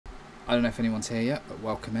I don't know if anyone's here yet, but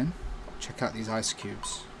welcome in. Check out these ice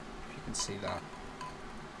cubes, if you can see that.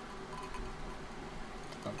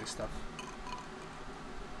 Lovely stuff.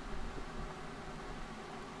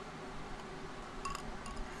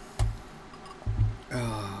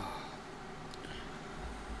 Oh.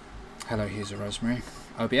 Hello, here's a Rosemary.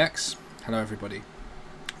 OBX, hello everybody.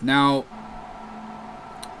 Now,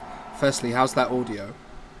 firstly, how's that audio?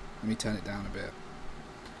 Let me turn it down a bit.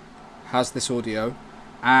 How's this audio?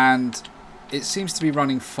 And it seems to be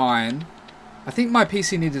running fine. I think my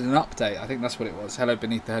PC needed an update. I think that's what it was. Hello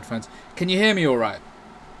beneath the headphones. Can you hear me all right?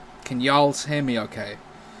 Can y'all hear me okay?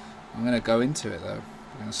 I'm going to go into it though.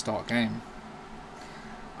 I'm going to start game.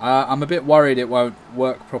 I'm a bit worried it won't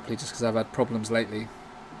work properly just because I've had problems lately.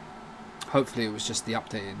 Hopefully it was just the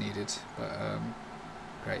update it needed. But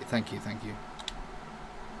great. Thank you. Thank you.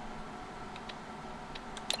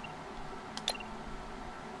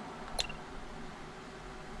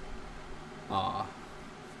 Ah.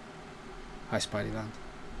 Hi, Spideyland.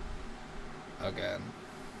 Again.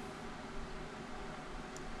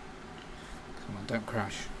 Come on, don't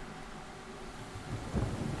crash.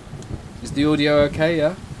 Is the audio okay,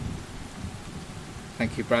 yeah?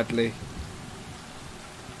 Thank you, Bradley.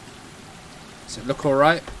 Does it look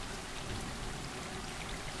alright?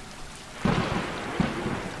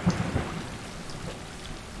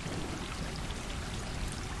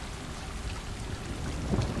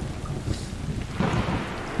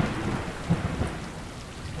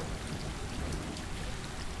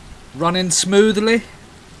 Running smoothly.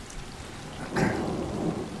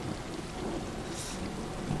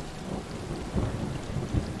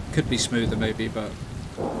 Could be smoother maybe, but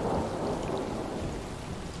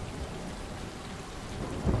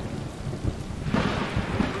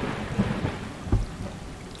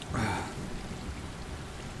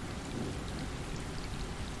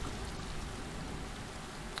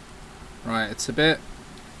right, it's a bit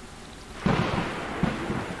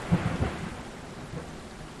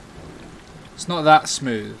it's not that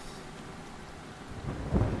smooth.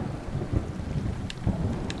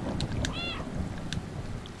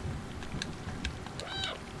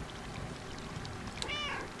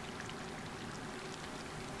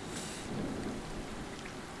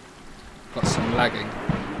 Got some lagging.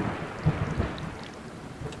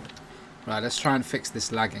 Right, let's try and fix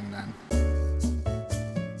this lagging then.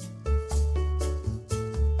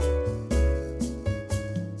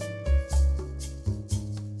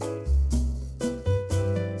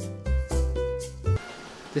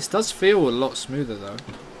 This does feel a lot smoother though.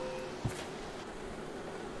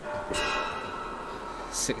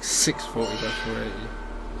 640 by 480.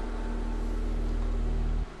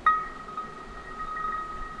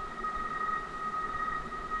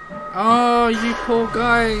 Oh, you poor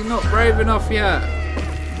guy, not brave enough yet.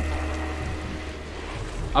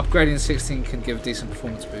 Upgrading 16 can give a decent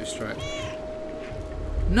performance boost, right?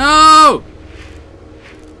 No!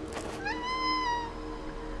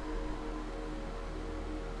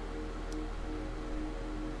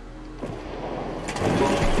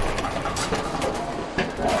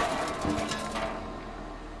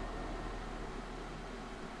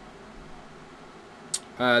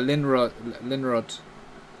 Linrod.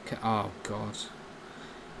 Oh god.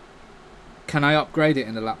 Can I upgrade it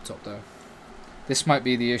in the laptop though? This might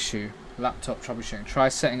be the issue. Laptop troubleshooting. Try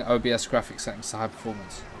setting OBS graphics settings to high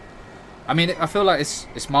performance. I mean, I feel like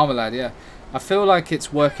it's Marmalade, yeah. I feel like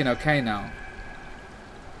it's working okay now.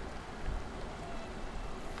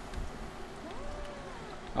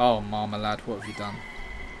 Oh, Marmalade, what have you done?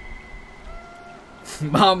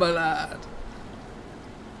 Marmalade!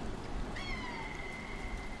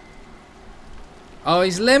 Oh,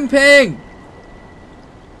 he's limping!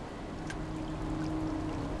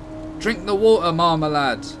 Drink the water,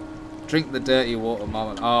 Marmalade. Drink the dirty water,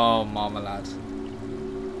 Marmalade. Oh, Marmalade.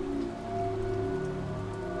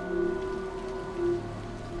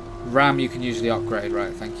 RAM you can usually upgrade,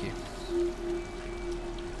 right, thank you.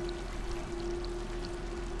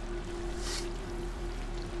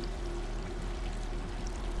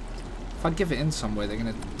 If I give it in somewhere, they're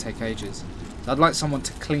going to take ages. I'd like someone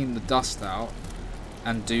to clean the dust out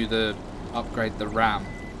and do the upgrade the RAM.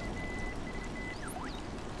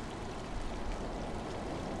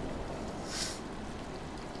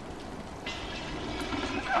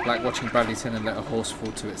 Like watching Bradley Tennant let a horse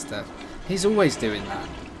fall to its death. He's always doing that.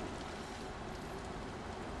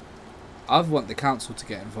 I want the council to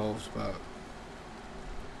get involved, but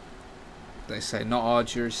they say not our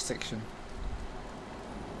jurisdiction.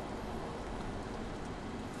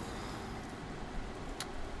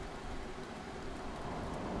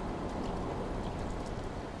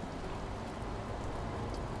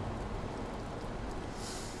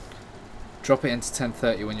 Drop it into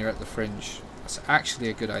 1030 when you're at the fringe. That's actually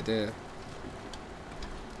a good idea.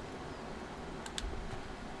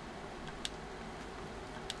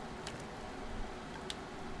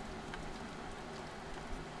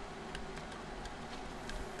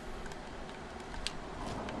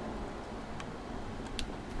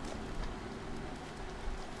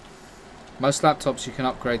 Most laptops you can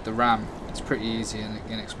upgrade the RAM. It's pretty easy and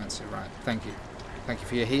inexpensive, right? Thank you. Thank you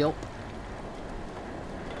for your heal.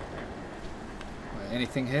 Wait,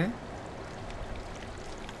 anything here?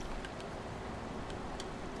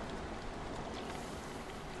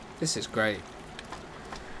 This is great.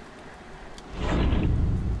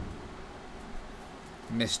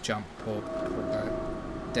 Missed jump, poor guy.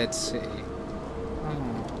 Dead City.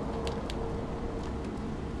 Oh.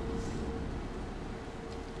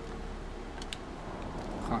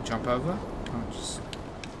 Can't jump over. Can't just.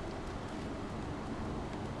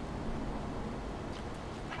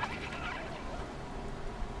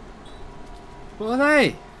 What are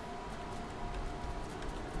they?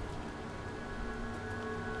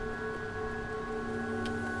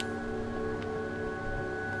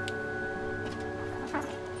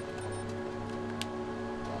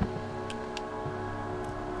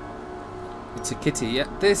 It's a kitty. Yeah,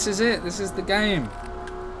 this is it. This is the game.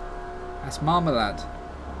 That's Marmalade.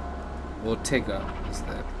 Or Tigger is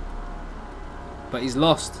there. But he's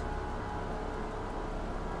lost.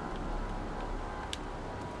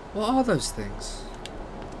 What are those things?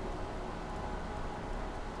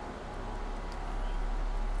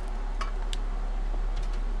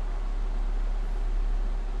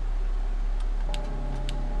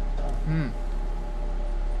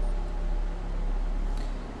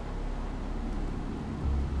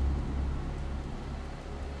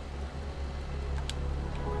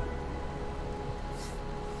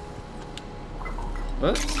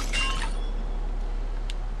 What?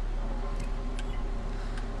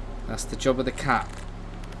 That's the job of the cat.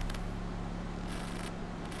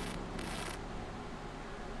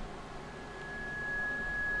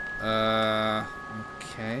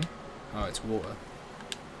 Okay. Oh, it's water.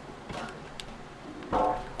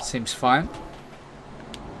 Seems fine.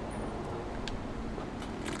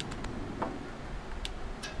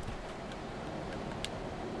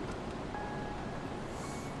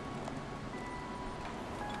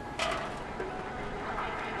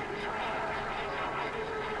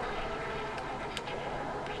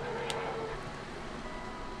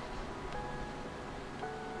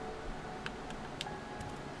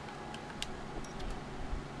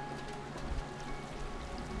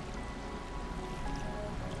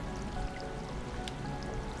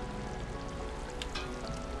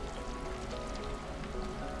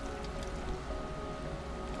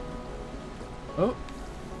 Oh.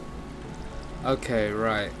 Okay,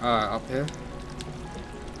 right. Up here.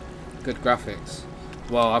 Good graphics.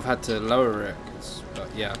 Well, I've had to lower it,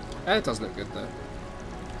 but yeah. It does look good though.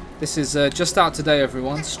 This is just out today,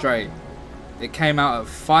 everyone. Stray. It came out at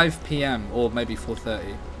 5 PM or maybe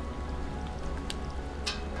 4:30.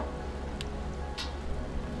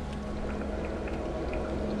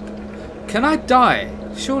 Can I die?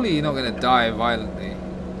 Surely you're not going to die violently.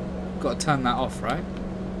 Got to turn that off, right?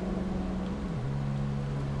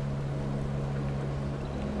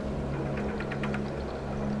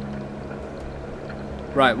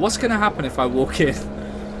 Right, what's going to happen if I walk in?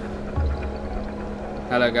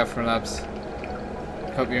 Hello, Gaffer Labs.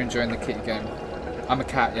 Hope you're enjoying the kitty game. I'm a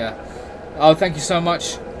cat, yeah. Oh, thank you so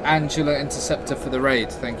much, Angela Interceptor, for the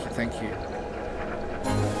raid. Thank you, thank you.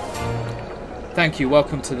 Thank you,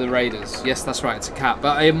 welcome to the Raiders. Yes, that's right, it's a cat.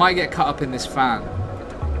 But it might get cut up in this fan.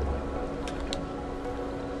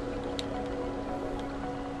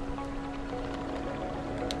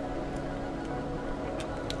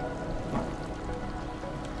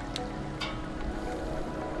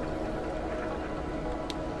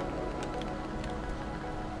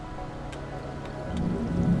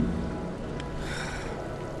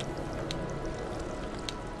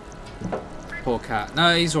 Poor cat.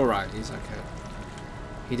 No, he's alright. He's okay.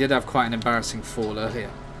 He did have quite an embarrassing fall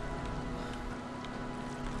earlier.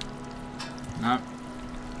 No.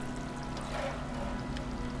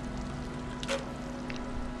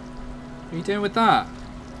 What are you doing with that?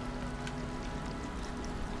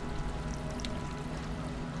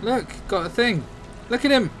 Look, got a thing. Look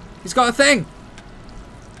at him. He's got a thing.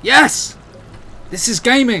 Yes! This is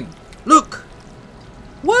gaming. Look!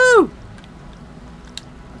 Woo!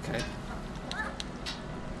 Okay.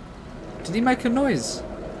 Did he make a noise?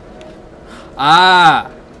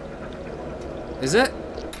 Ah! Is it?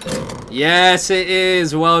 Yes, it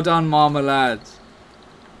is. Well done, Marmalade.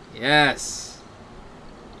 Yes.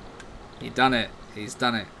 He done it. He's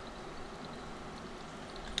done it.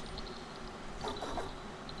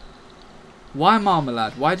 Why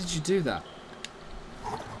Marmalade? Why did you do that?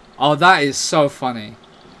 Oh, that is so funny.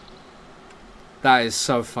 That is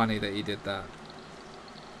so funny that he did that.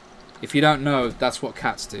 If you don't know, that's what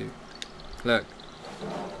cats do. Look.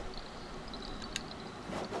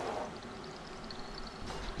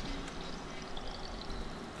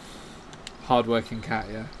 Hard-working cat,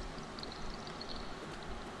 yeah.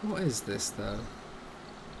 What is this, though?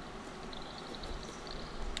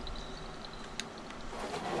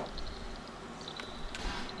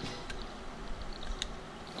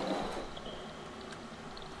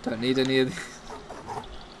 Don't need any of these.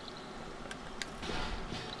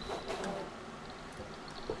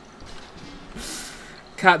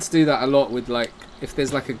 Cats do that a lot with, like, if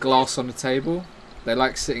there's like a glass on the table, they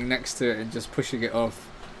like sitting next to it and just pushing it off.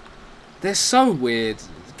 They're so weird,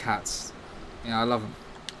 cats. Yeah, I love them.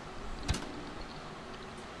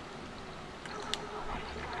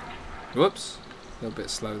 Whoops. A little bit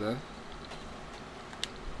slow there.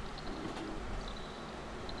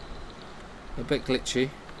 A bit glitchy.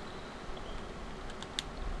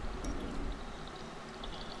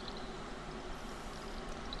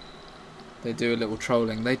 They do a little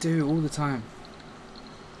trolling. They do all the time.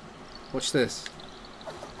 Watch this.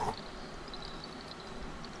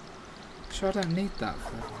 Sure, I don't need that.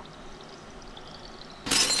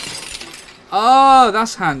 Oh,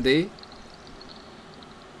 that's handy.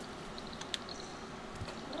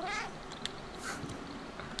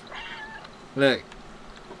 Look.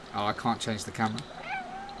 Oh, I can't change the camera.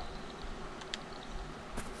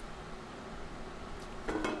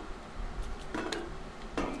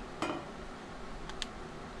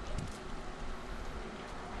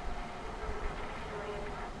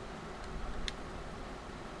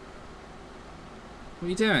 What are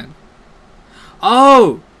you doing?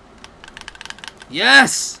 Oh!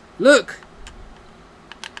 Yes! Look!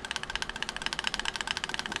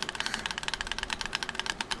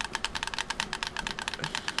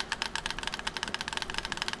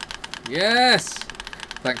 Yes!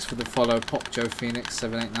 Thanks for the follow, Pop Joe Phoenix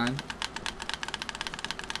 789.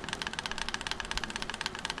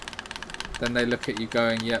 Then they look at you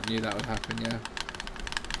going, yep, knew that would happen, yeah.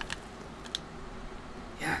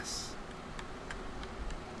 Yes.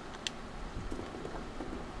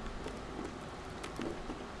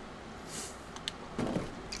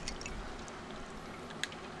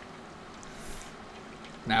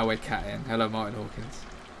 Now we're catting. Hello, Martin Hawkins.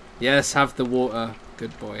 Yes, have the water.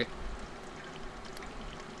 Good boy.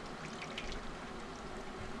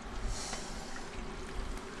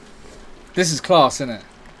 This is class, isn't it?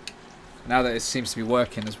 Now that it seems to be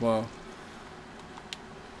working as well.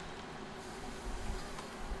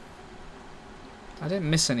 I didn't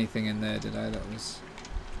miss anything in there, did I? That was...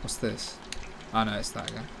 What's this? Oh no, it's that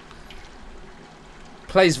again.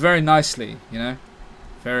 Plays very nicely, you know?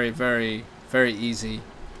 Very, very, very easy.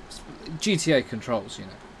 GTA controls, you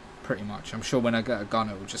know. Pretty much. I'm sure when I get a gun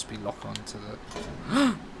it will just be lock on to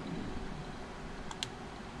the...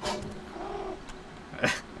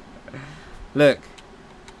 Look.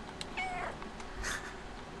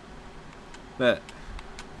 Look.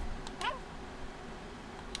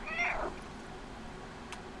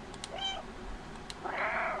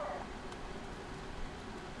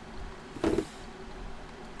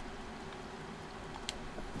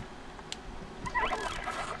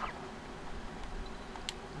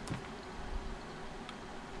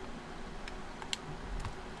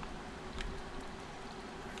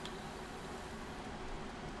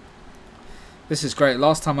 This is great.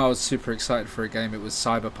 Last time I was super excited for a game, it was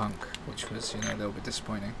Cyberpunk, which was, you know, a little bit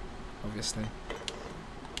disappointing, obviously.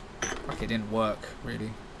 Like, it didn't work,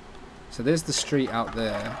 really. So there's the street out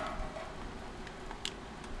there.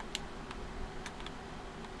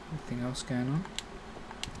 Anything else going on?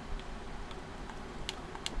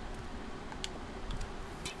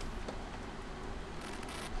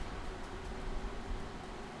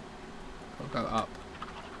 I'll go up.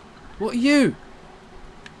 What are you?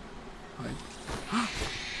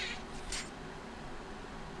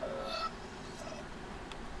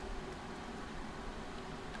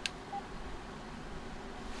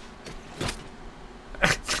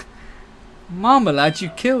 Marmalade, you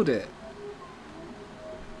killed it.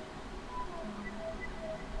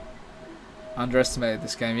 Underestimated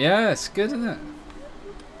this game. Yeah, it's good, isn't it?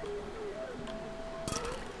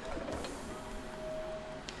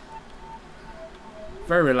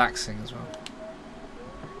 Very relaxing as well.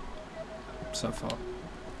 So far.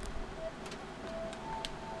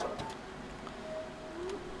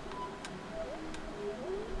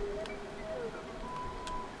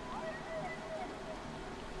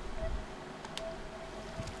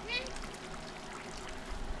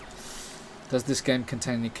 Does this game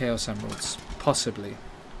contain any Chaos Emeralds? Possibly.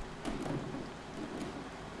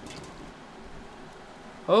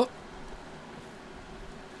 Oh!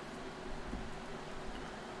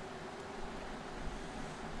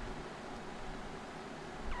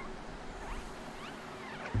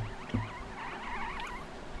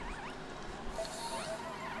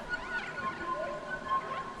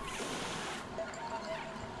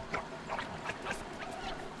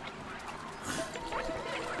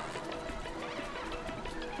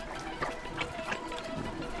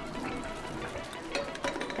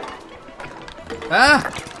 Ah!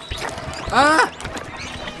 Ah!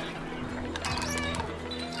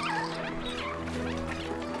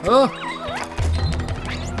 Oh!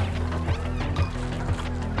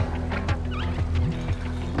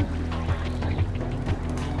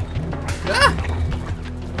 Ah!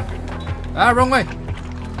 Ah, wrong way.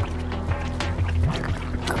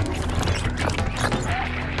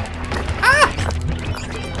 Ah!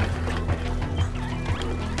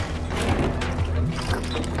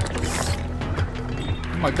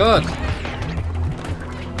 Oh my god.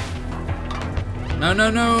 No,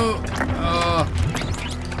 no, no. Oh.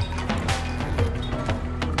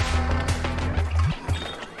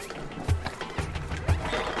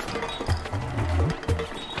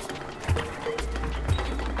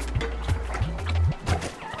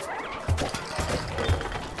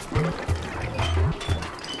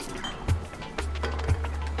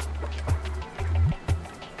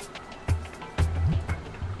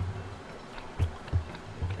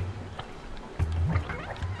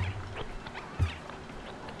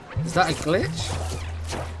 Is that a glitch?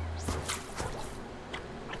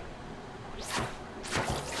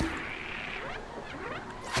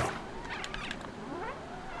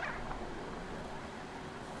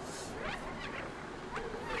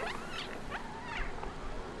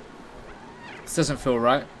 This doesn't feel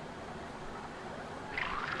right.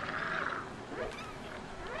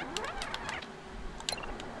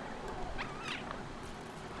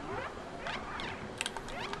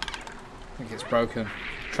 I think it's broken.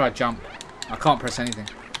 Try jump. I can't press anything.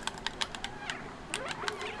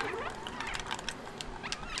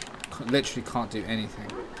 Literally can't do anything.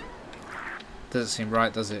 Doesn't seem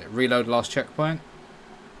right, does it? Reload last checkpoint.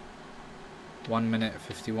 1 minute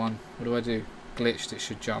 51. What do I do? Glitched, it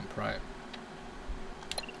should jump, right?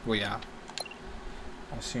 Well, yeah.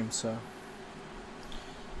 I assume so.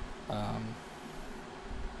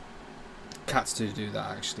 Cats do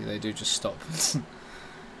that, actually. They do just stop.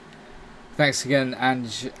 Thanks again,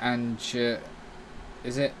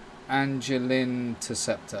 is it Angeline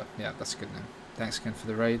Interceptor? Yeah, that's a good name. Thanks again for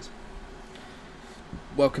the raid.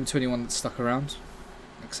 Welcome to anyone that's stuck around,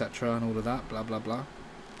 etc. and all of that, blah blah blah.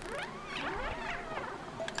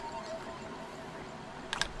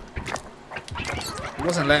 It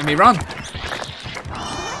wasn't letting me run.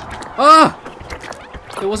 Ah!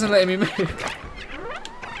 It wasn't letting me move.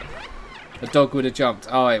 A dog would have jumped.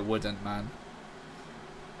 Oh, it wouldn't, man.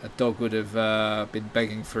 A dog would have been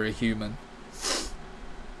begging for a human.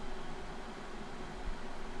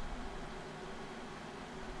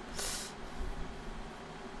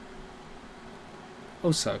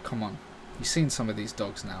 Also, come on. You've seen some of these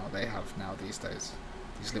dogs now. They have now these days.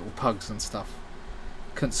 These little pugs and stuff.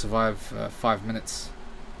 Couldn't survive 5 minutes.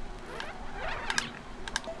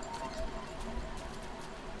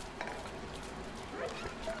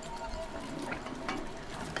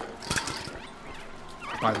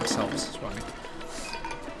 By themselves, is what I mean.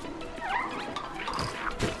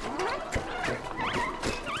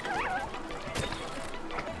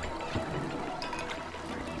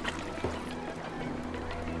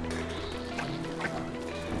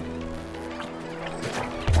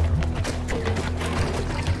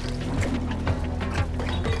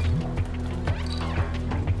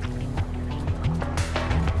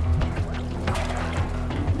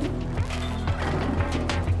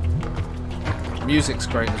 Music's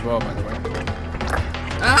great as well, by the way.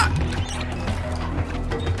 Ah!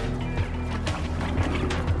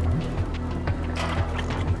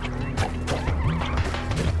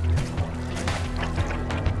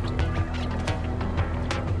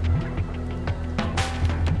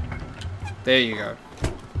 There you go.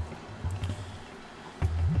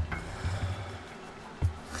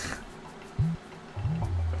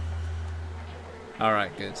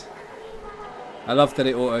 Alright, good. I love that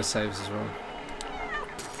it auto-saves as well.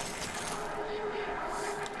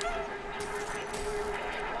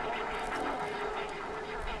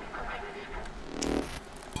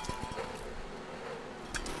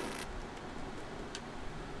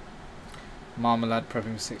 Marmalade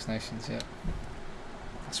prepping for Six Nations, yeah.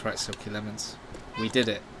 That's right, Silky Lemons. We did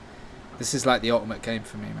it. This is like the ultimate game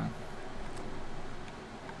for me, man.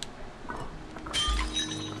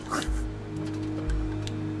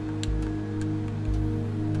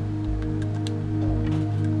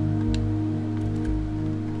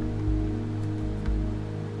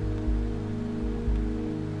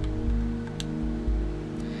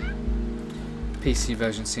 PC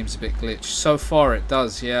version seems a bit glitched. So far it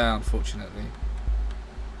does, yeah, unfortunately.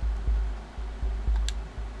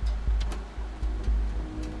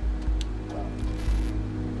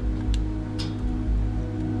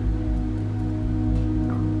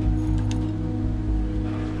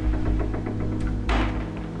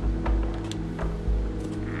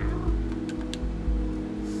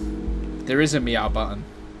 There is a meow button.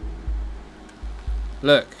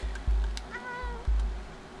 Look.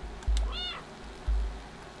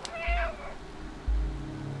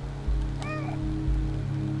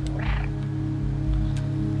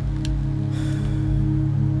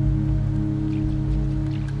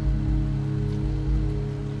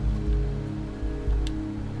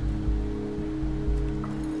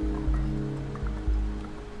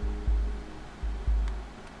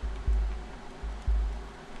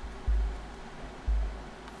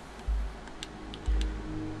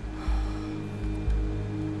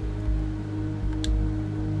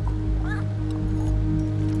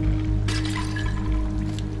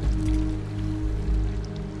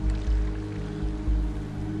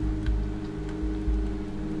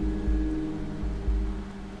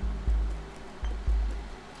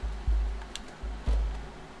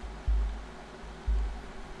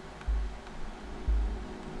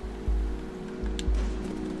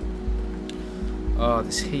 Oh,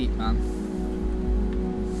 this heat, man.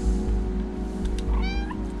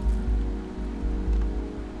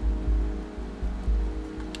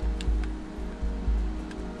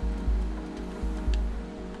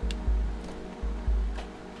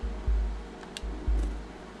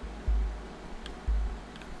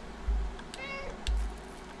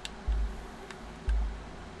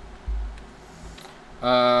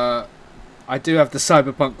 I do have the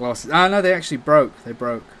Cyberpunk glasses. Ah, no, they actually broke. They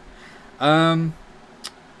broke.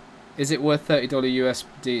 Is it worth $30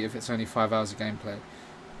 USD if it's only 5 hours of gameplay?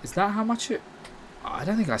 Is that how much it... I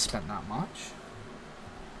don't think I spent that much.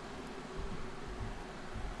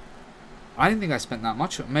 I didn't think I spent that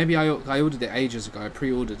much. Maybe I ordered it ages ago. I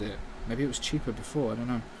pre-ordered it. Maybe it was cheaper before. I don't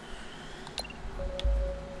know.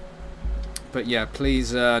 But yeah,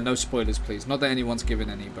 please, no spoilers, please. Not that anyone's given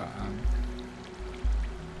any, but,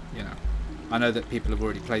 you know. I know that people have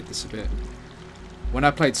already played this a bit. When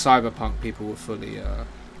I played Cyberpunk, people were fully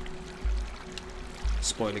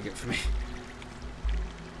spoiling it for me.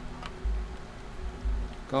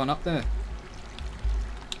 Go on up there.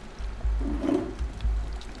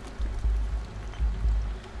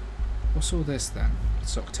 What's all this then?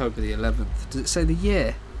 It's October the 11th. Does it say the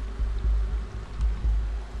year?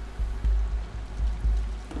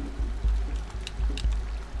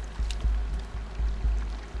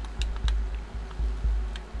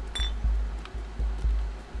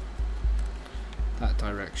 That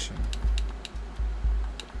direction.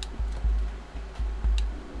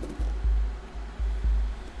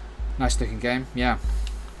 Nice looking game, yeah.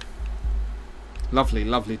 Lovely,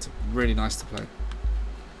 lovely, really nice to play.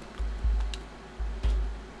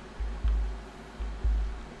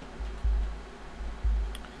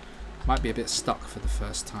 Might be a bit stuck for the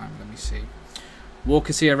first time, let me see.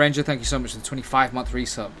 Walker Sea Ranger, thank you so much for the 25-month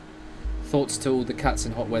resub. Thoughts to all the cats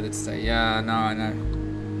in hot weather today. Yeah, no, I know.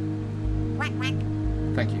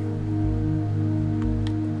 Thank you.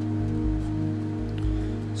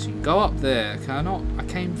 So you can go up there. Can I not? I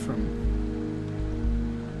came from...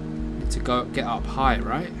 Need to go get up high,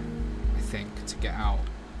 right? I think, to get out.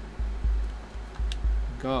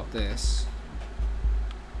 Go up this.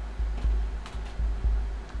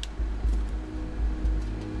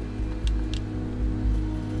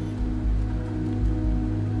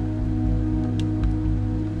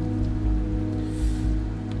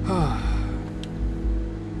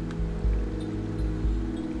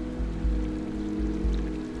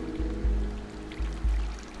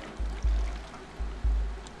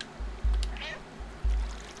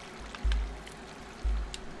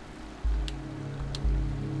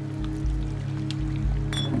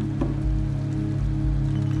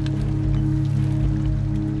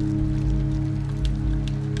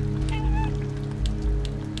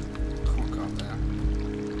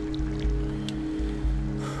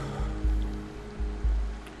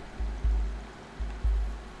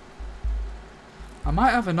 I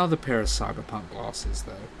might have another pair of Cyberpunk glasses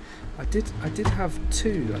though. I did have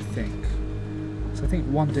two, I think. So I think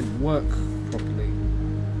one didn't work properly.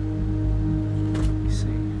 Let me see.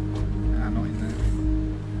 Nah, not in there.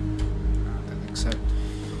 No, I don't think so.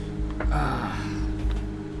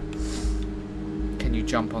 Can you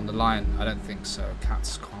jump on the line? I don't think so.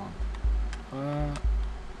 Cats can't.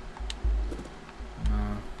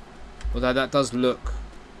 No. Although that does look...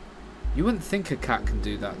 You wouldn't think a cat can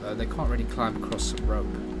do that though. They can't really climb across some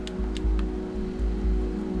rope.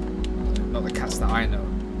 Not the cats that I know.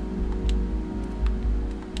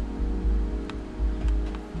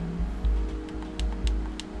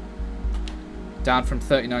 Down from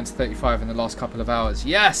 39 to 35 in the last couple of hours.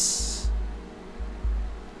 Yes!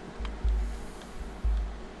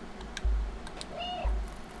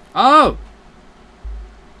 Oh!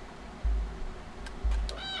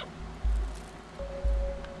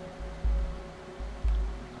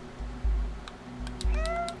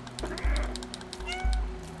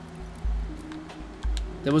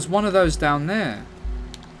 There was one of those down there.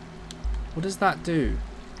 What does that do?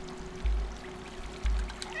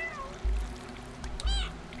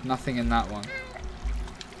 Nothing in that one.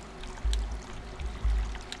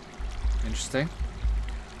 Interesting.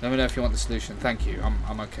 Let me know if you want the solution. Thank you.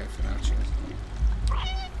 I'm okay for now. Cheers.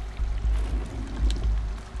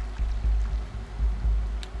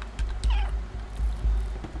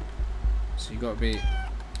 So you got to be.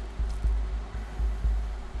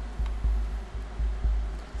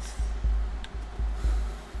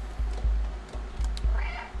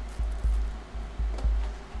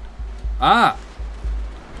 Ah.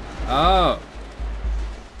 Oh.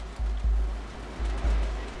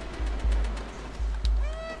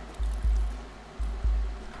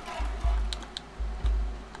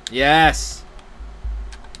 Yes.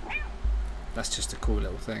 That's just a cool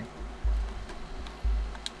little thing.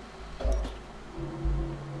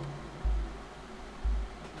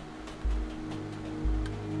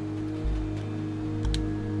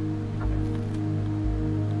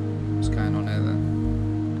 What's going on here then?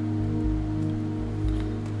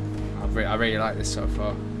 I really like this so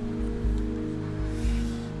far.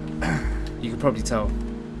 You can probably tell.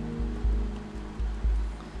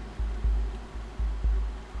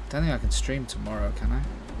 I don't think I can stream tomorrow, can I?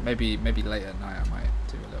 Maybe late at night I might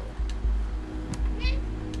do a little.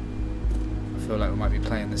 I feel like we might be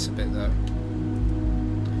playing this a bit though.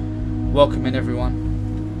 Welcome in everyone.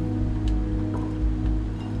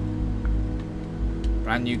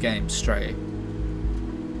 Brand new game, Stray.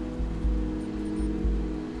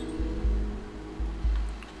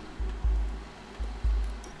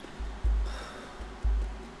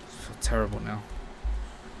 Terrible now.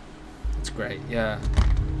 It's great, yeah.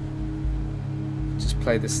 Just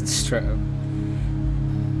play this straight up.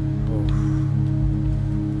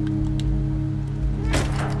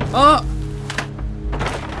 Oh!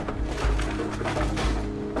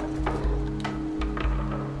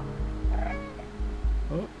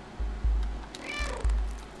 Oh.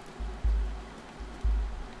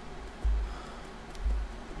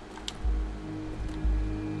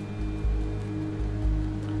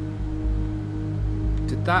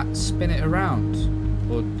 Did that spin it around?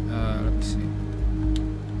 Or, let me see.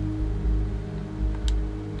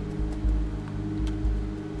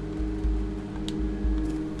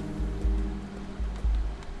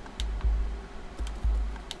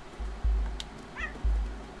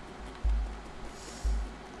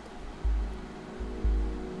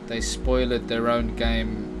 They spoiled their own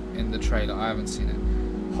game in the trailer. I haven't seen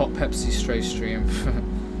it. Hot Pepsi Stray stream.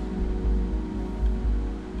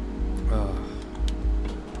 Oh.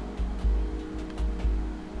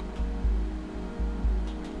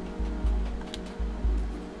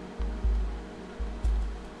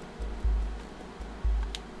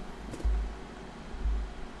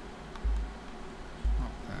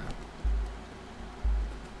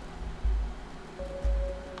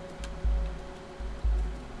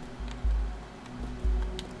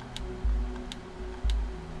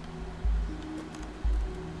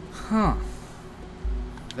 Huh.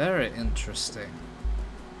 Very interesting.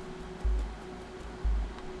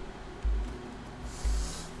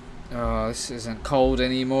 Oh, this isn't cold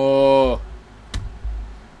anymore.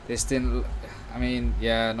 This didn't... I mean,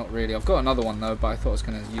 yeah, not really. I've got another one though, but I thought I was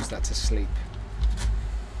going to use that to sleep.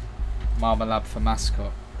 Marmalab for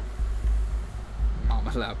mascot.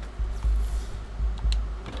 Marmalab.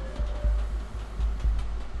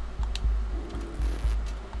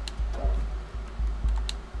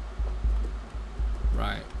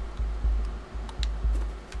 Right.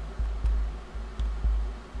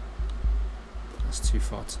 That's too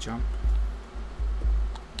far to jump.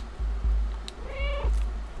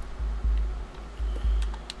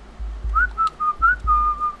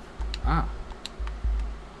 Ah.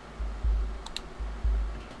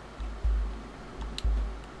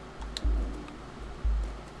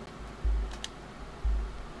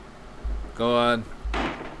 Go on.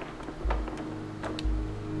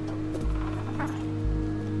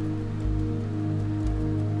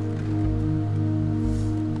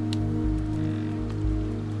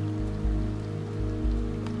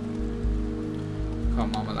 Come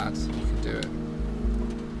on, Mama lads, you can do it.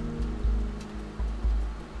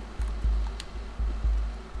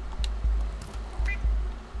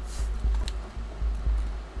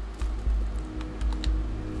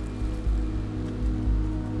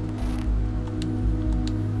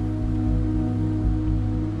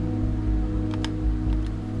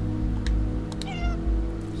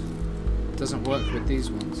 doesn't work with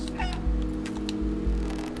these ones.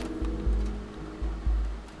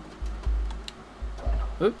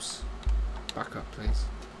 Oops. Back up, please.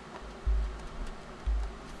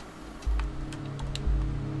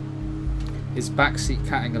 Is backseat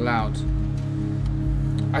catting allowed?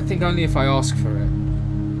 I think only if I ask for it.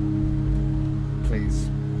 Please.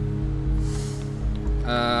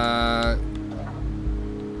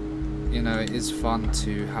 You know, it is fun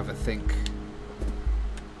to have a think.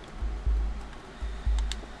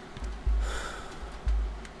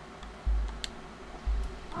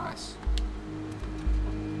 Nice.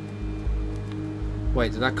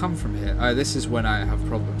 Wait, did I come from here? Oh, this is when I have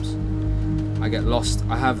problems. I get lost.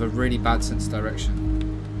 I have a really bad sense of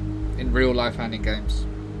direction. In real life and in games.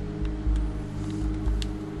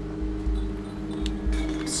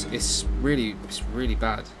 It's really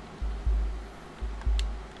bad.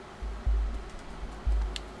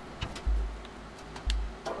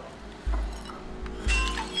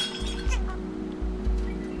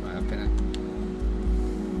 Right, I've been in.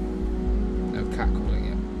 No cat calling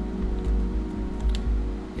yet.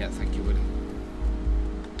 Yeah, thank you, Willie.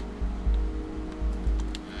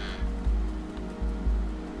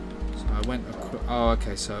 So I went across. Oh,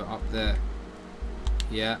 okay, so up there.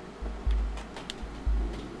 Yeah.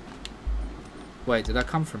 Wait, did I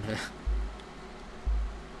come from here?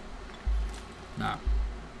 No.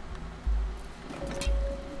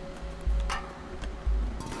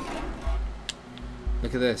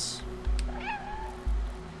 Look at this.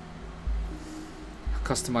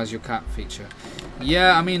 Customize your cat feature.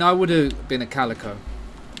 Yeah, I mean, I would have been a calico.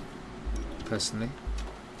 Personally.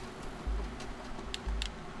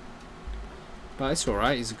 But it's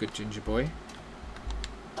alright, he's a good ginger boy.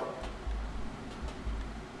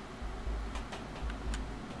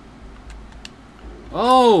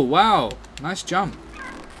 Oh, wow. Nice jump.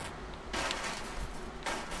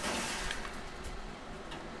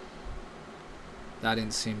 That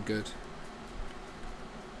didn't seem good.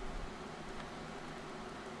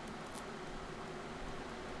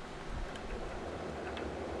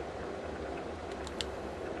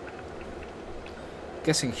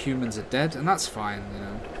 Guessing humans are dead, and that's fine, you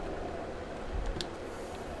know.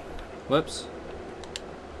 Whoops.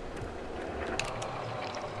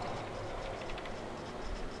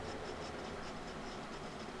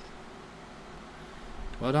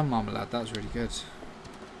 Well done, Marmalade. That was really good.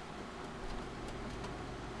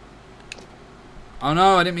 Oh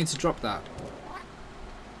no, I didn't mean to drop that.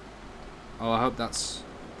 Oh, I hope that's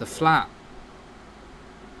the flat.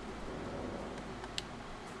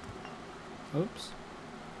 Oops.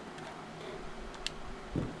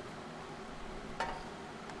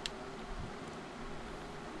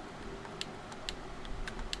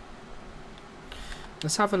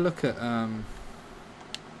 Let's have a look at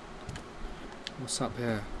what's up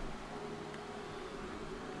here?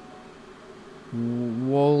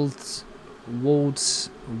 Walled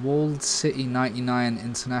City 99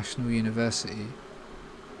 International University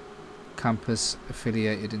campus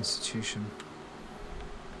affiliated institution.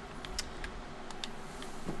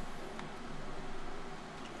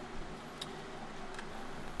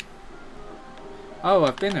 Oh,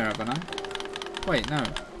 I've been there, haven't I? Wait, no.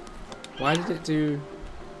 Why did it do...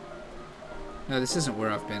 No, this isn't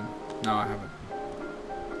where I've been. No, I haven't.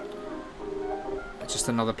 Just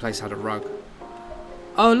another place had a rug.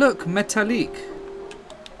 Oh, look! Metallique!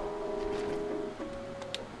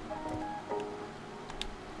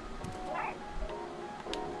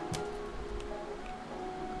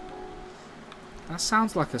 That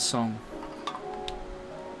sounds like a song.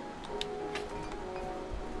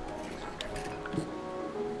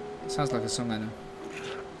 It sounds like a song I know.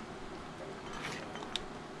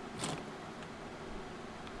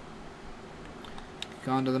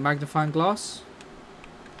 Go under the magnifying glass.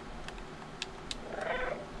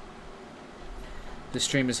 This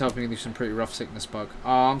stream is helping with some pretty rough sickness bug. Oh,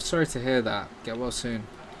 I'm sorry to hear that. Get well soon.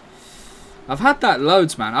 I've had that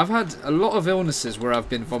loads, man. I've had a lot of illnesses where I've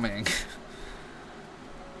been vomiting.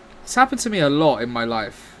 It's happened to me a lot in my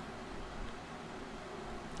life.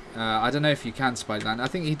 I don't know if you can, Spider-Man. I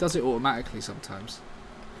think he does it automatically sometimes.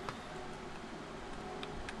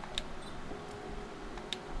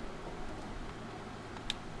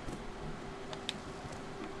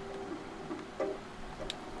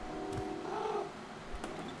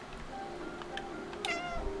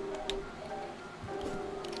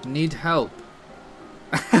 Need help.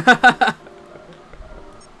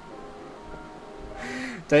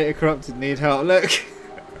 Data corrupted, need help. Look.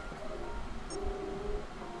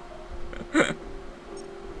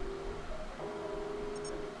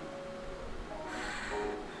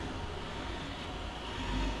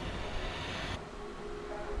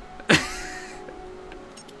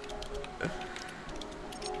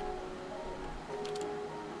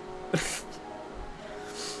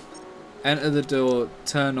 Enter the door,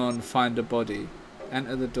 turn on, find a body.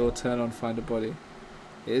 Enter the door, turn on, find a body.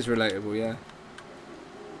 It is relatable, yeah.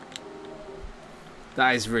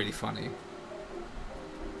 That is really funny.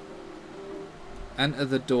 Enter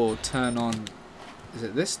the door, turn on... Is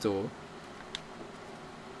it this door?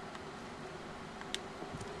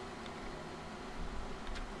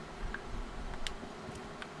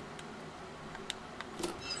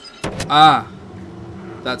 Ah!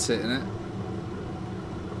 That's it, isn't it?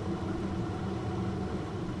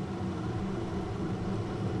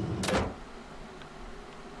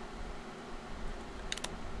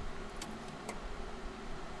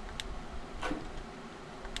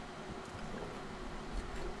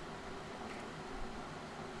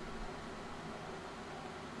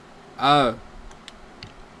 Oh.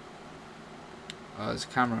 Oh, there's a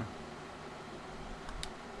camera.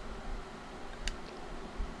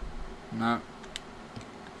 No.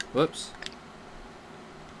 Whoops.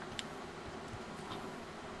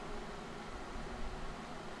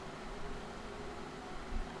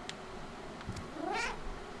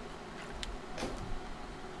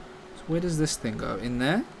 So where does this thing go? In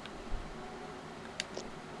there?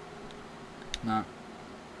 No.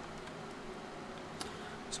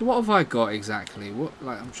 So what have I got exactly? What,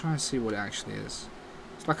 like, I'm trying to see what it actually is.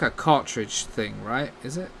 It's like a cartridge thing, right?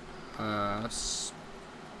 Is it?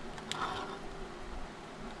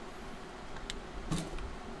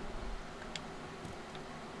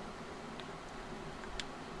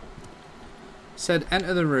 Said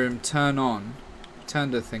enter the room, turn on.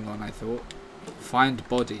 Turned the thing on, I thought. Find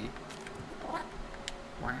body.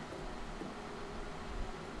 Wow.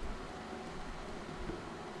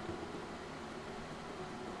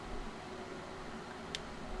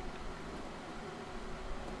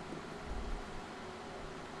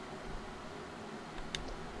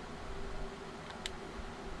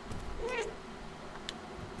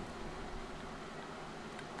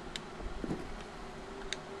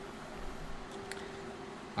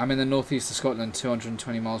 I'm in the northeast of Scotland,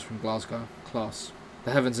 220 miles from Glasgow. Class.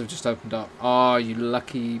 The heavens have just opened up. Oh, you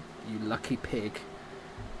lucky pig.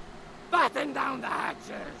 Batten down the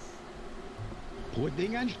hatches!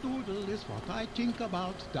 Pudding and strudel is what I think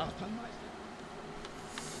about that and myself.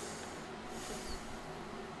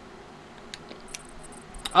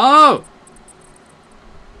 Oh!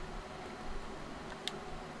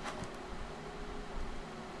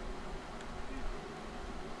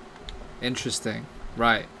 Interesting.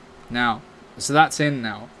 Right. Now, so that's in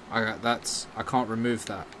now. I can't remove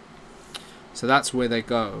that. So that's where they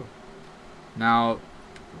go. Now,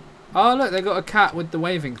 oh look, they got a cat with the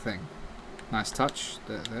waving thing. Nice touch.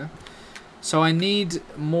 There. So I need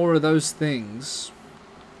more of those things.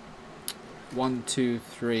 1, 2,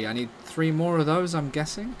 3. I need 3 more of those, I'm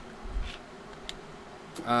guessing.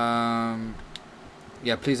 Yeah,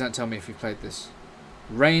 please don't tell me if you played this.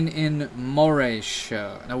 Rain in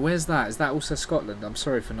Morayshire. Now, where's that? Is that also Scotland? I'm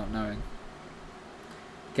sorry for not knowing.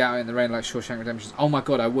 Get out in the rain like Shawshank Redemption. Oh my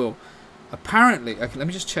god, I will. Apparently, okay, let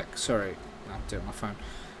me just check. Sorry, no, I'm doing my phone.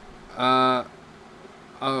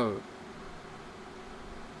 Oh.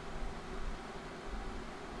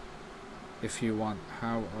 If you want,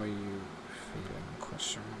 how are you feeling?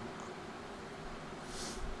 Question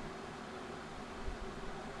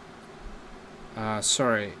mark.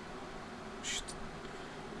 Sorry.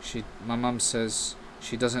 My mum says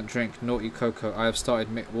she doesn't drink naughty cocoa. I have started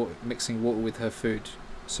mixing water with her food,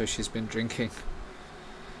 so she's been drinking.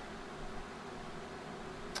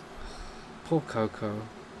 Poor Coco.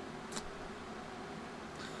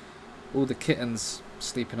 All the kittens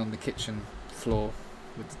sleeping on the kitchen floor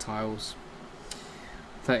with the tiles.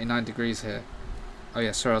 39 degrees here. Oh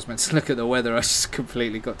yeah, sorry, I was meant to look at the weather. I just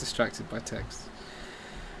completely got distracted by text.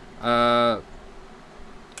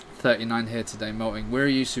 39 here today, melting. Where are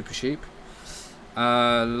you, Super Sheep?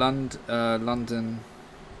 London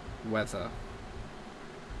weather.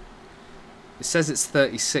 It says it's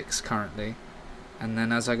 36 currently, and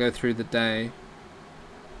then as I go through the day,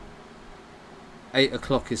 8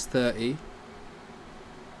 o'clock is 30,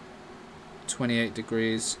 28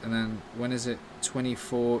 degrees, and then when is it?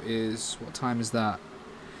 24 is, what time is that?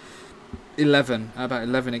 11. About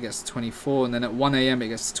 11 it gets to 24, and then at 1 AM it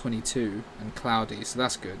gets to 22 and cloudy, so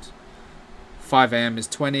that's good. 5 AM is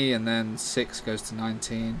 20, and then 6 goes to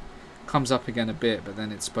 19. Comes up again a bit, but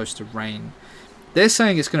then it's supposed to rain. They're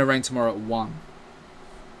saying it's going to rain tomorrow at 1.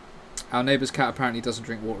 Our neighbour's cat apparently doesn't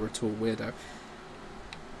drink water at all. Weirdo.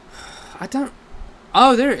 I don't...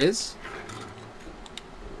 Oh, there it is.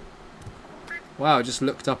 Wow, I just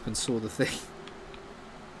looked up and saw the thing.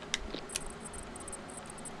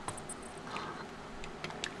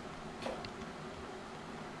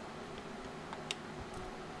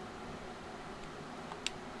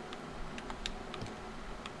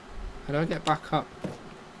 How do I get back up?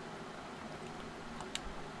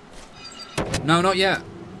 No, not yet.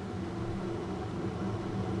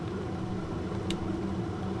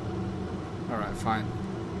 Alright, fine.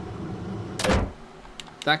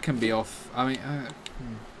 That can be off. I mean,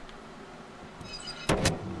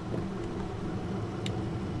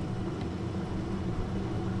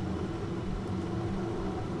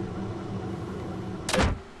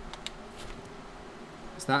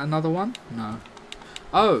 Is that another one? No.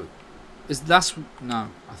 Oh! No,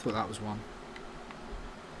 I thought that was one.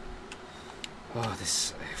 Oh,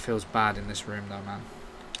 this it feels bad in this room though, man.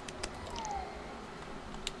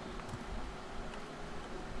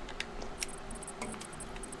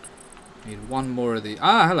 Need one more of the.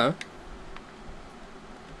 Ah, hello.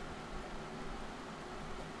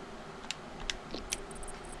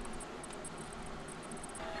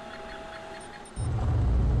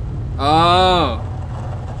 Oh!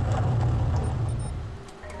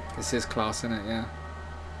 This is class, isn't it? Yeah.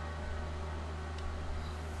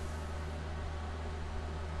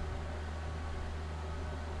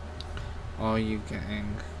 Are you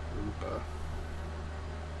getting Uber?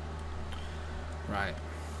 Right.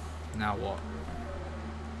 Now what?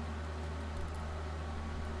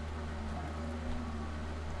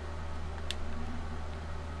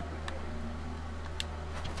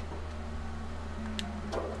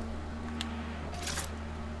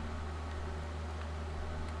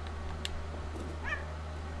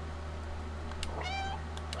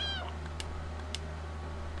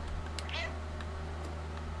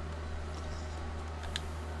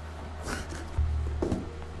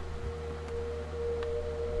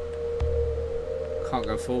 Can't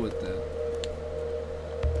go forward there.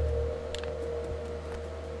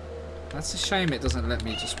 That's a shame it doesn't let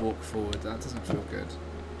me just walk forward. That doesn't feel good.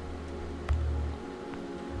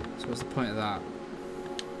 So what's the point of that?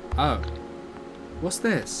 Oh. What's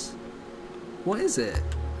this? What is it?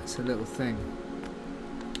 It's a little thing.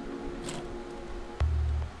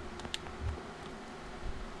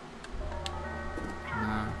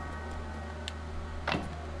 No.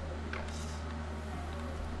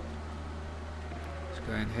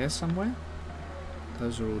 Go in here somewhere.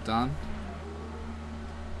 Those are all done.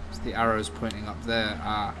 So the arrow's pointing up there.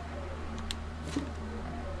 Ah.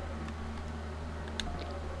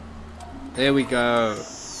 There we go.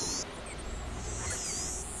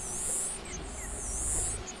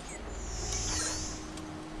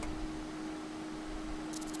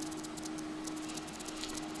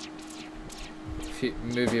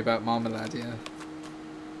 Movie about marmalade, yeah.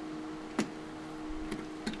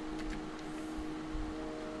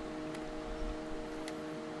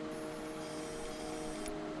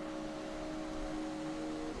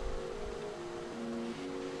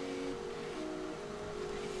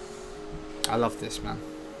 I love this, man.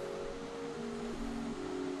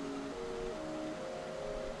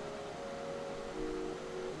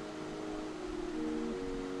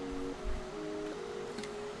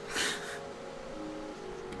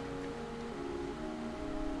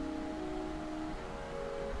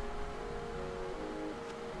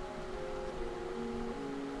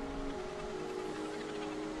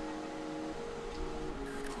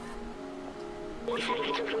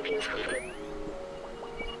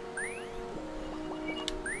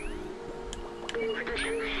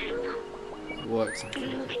 Works, I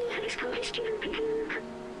think.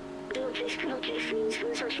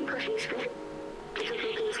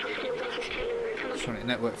 Electronic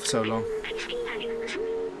network for so long.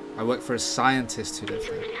 I work for a scientist who lives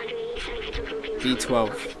there.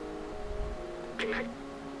 B12.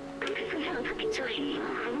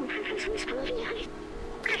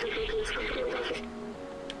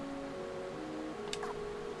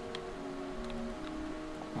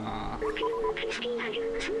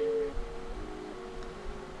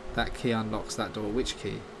 That key unlocks that door. Which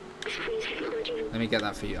key? Let me get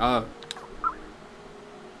that for you. Oh.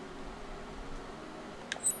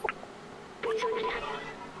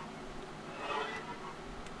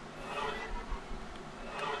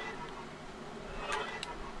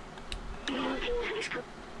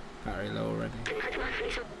 Battery low already.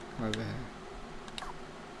 Over here.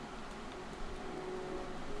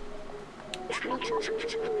 You're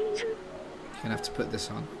gonna have to put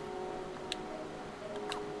this on.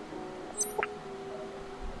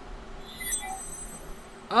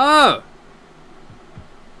 Oh!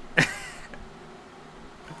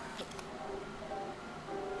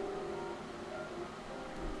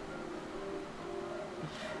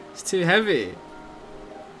 It's too heavy.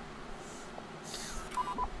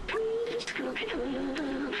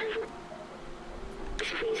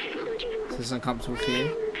 Is this uncomfortable for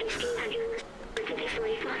you?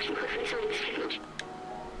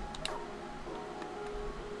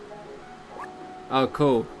 Oh,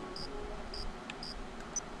 cool.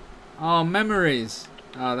 Oh, memories.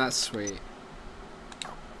 Oh, that's sweet.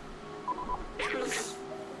 You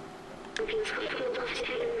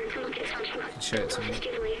can show it to me.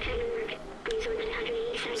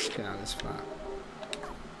 Let's get out of this flat.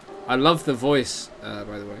 I love the voice, by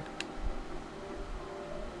the way.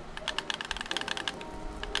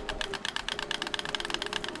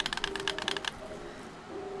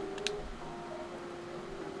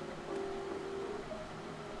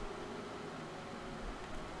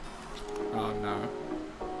 Oh no.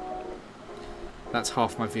 That's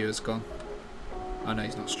half my viewers gone. Oh no,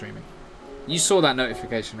 he's not streaming. You saw that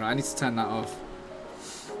notification, right? I need to turn that off.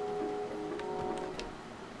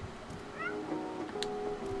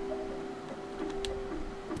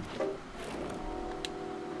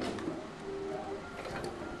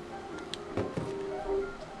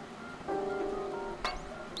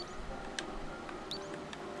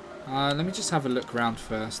 Let me just have a look around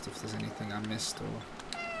first if there's anything I missed or...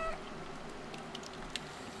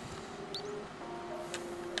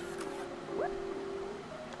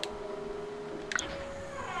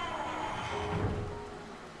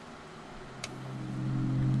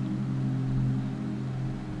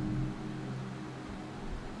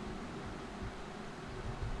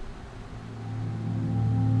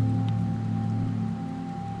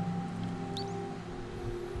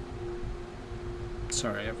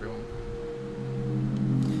 Sorry, everyone.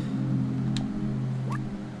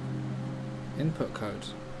 Input code.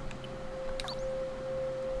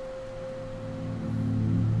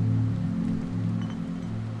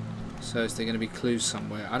 So is there going to be clues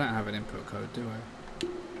somewhere? I don't have an input code, do I?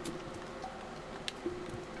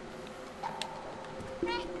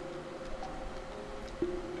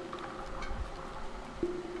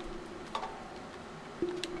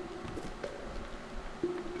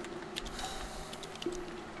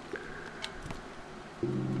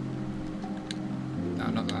 No,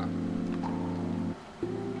 not that.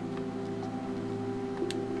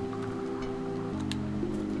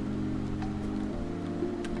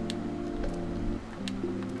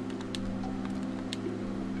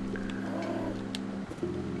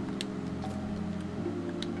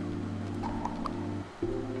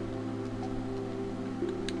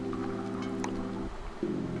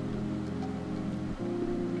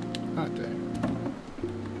 Oh, dear.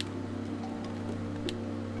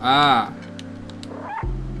 Ah.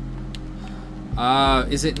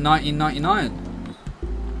 Is it 1999?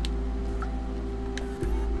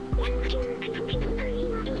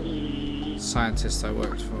 Scientist I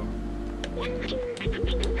worked for.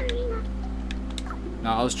 No,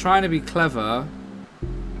 I was trying to be clever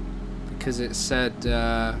because it said.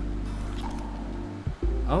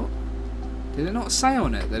 Oh, did it not say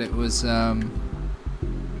on it that it was? Oh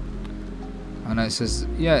no, it says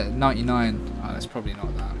 99. Oh, that's probably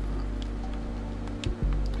not that.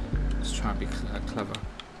 Just try and be clever.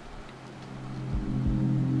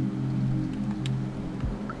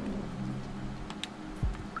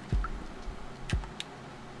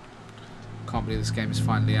 Can't believe this game is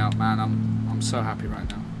finally out, man. I'm so happy right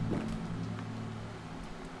now.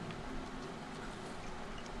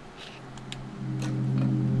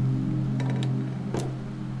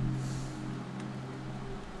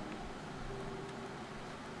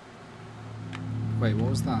 Wait, what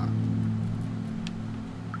was that?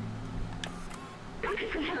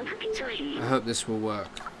 I hope this will work.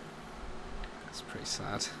 It's pretty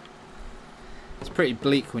sad. It's pretty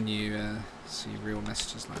bleak when you see real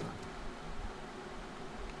messages like that.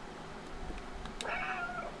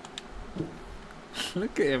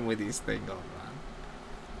 Look at him with his thing on, man.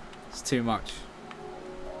 It's too much.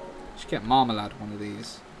 Should get Marmalade one of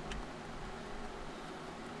these.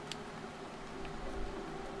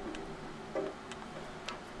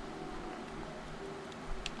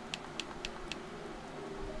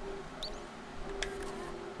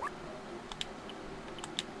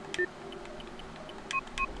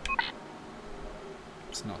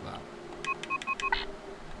 It's not that.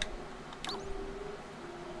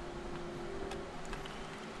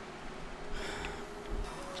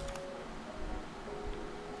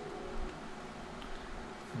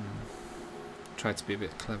 Try to be a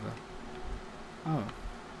bit clever. Oh.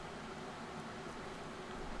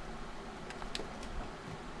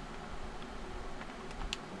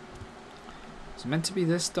 Is it meant to be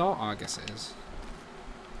this dot? Oh, I guess it is.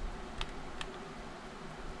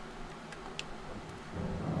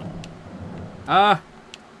 Ah!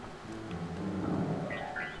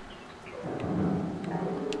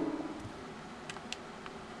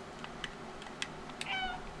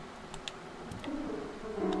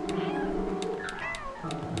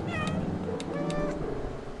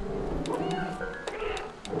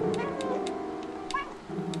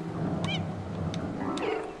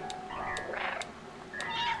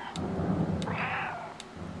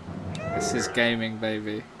 This is gaming,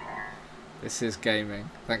 baby. This is gaming.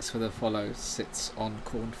 Thanks for the follow. Sits on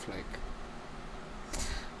cornflake.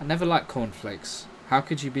 I never liked cornflakes. How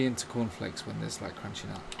could you be into cornflakes when there's like crunchy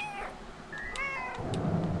nut?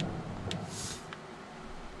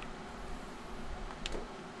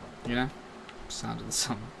 You know? Sound of the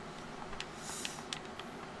summer.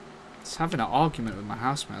 I was having an argument with my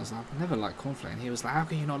housemate. I was like, I never liked cornflake. And he was like, how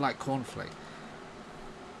can you not like cornflake?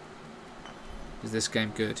 Is this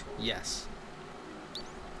game good? Yes.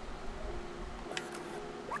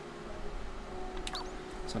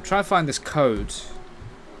 So I'm trying to find this code.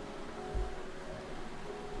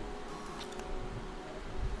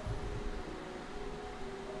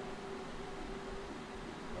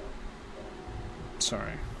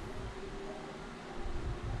 Sorry.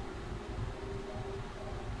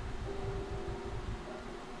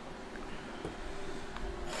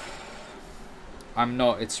 I'm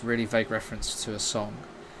not. It's really vague reference to a song.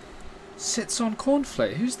 Sits on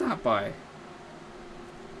cornflake. Who's that by?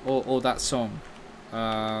 Or that song?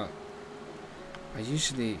 I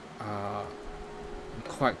usually I'm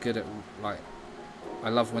quite good at like. I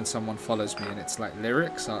love when someone follows me and it's like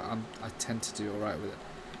lyrics. I tend to do all right with it.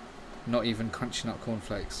 Not even Crunchy Nut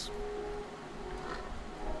cornflakes.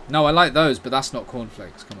 No, I like those, but that's not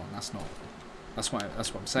cornflakes. Come on, that's not. That's what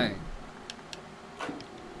I'm saying.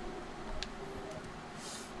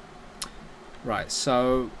 Right,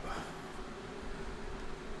 so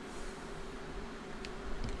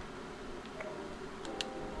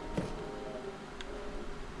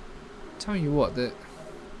tell you what, that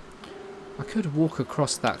I could walk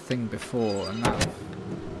across that thing before and that.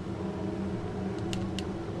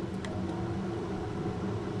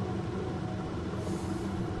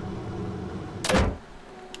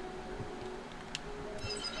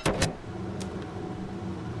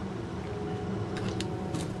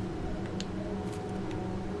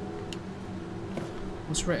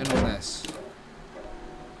 What's written on this?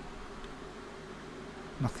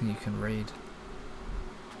 Nothing you can read.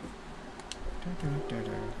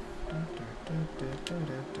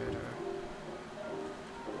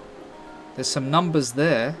 There's some numbers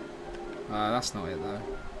there. That's not it though.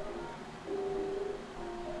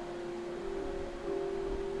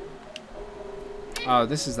 Oh,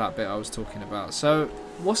 this is that bit I was talking about. So,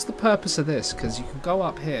 what's the purpose of this? Because you can go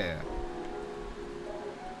up here.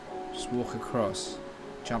 Just walk across.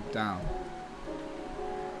 Jump down.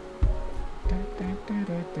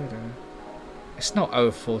 It's not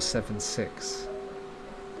 0476.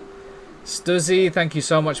 Stuzzy, thank you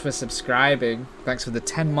so much for subscribing. Thanks for the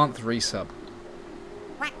 10-month resub.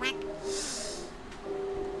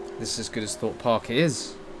 This is as good as Thought Park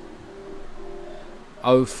is.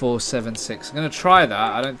 0476. I'm going to try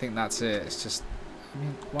that. I don't think that's it. It's just... I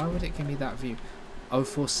mean, why would it give me that view?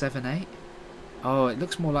 0478? Oh, it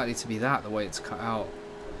looks more likely to be that, the way it's cut out.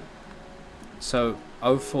 So,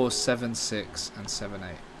 0476 and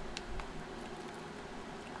 78.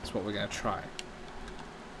 That's what we're going to try.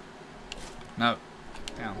 No.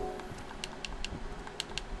 Down.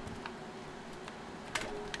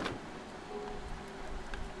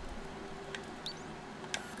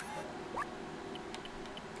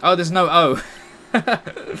 Oh, there's no O.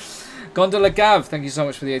 Gondola Gav, thank you so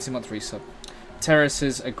much for the 18-month resub. Terrace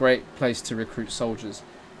is a great place to recruit soldiers.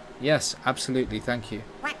 Yes, absolutely, thank you.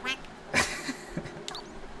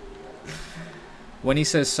 When he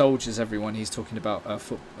says soldiers, everyone, he's talking about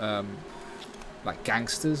like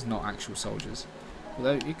gangsters, not actual soldiers.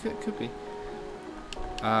 Although it could be.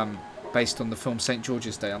 Based on the film St.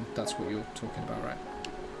 George's Day, that's what you're talking about, right?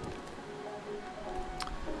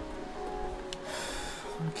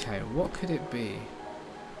 Okay, what could it be?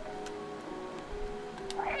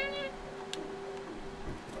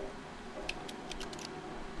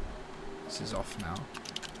 This is off now.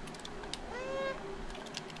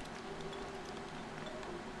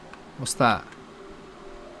 What's that?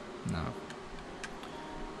 No.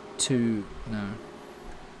 2, no.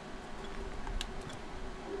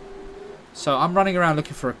 So I'm running around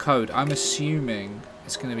looking for a code. I'm assuming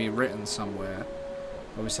it's going to be written somewhere.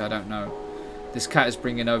 Obviously I don't know. This cat is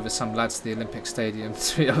bringing over some lads to the Olympic Stadium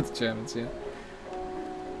to be able to Germans, yeah.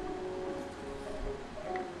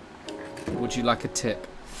 Would you like a tip?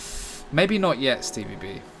 Maybe not yet, Stevie B.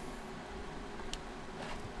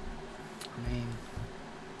 I mean...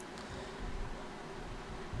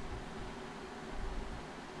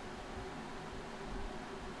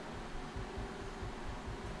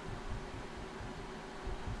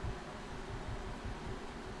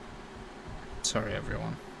 Sorry,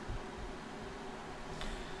 everyone.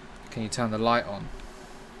 Can you turn the light on?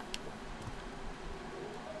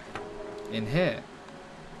 In here?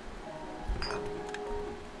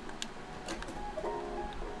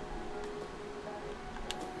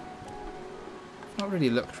 Not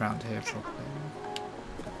really looked around here properly.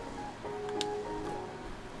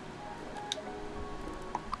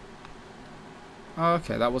 Oh,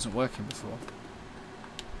 okay, that wasn't working before.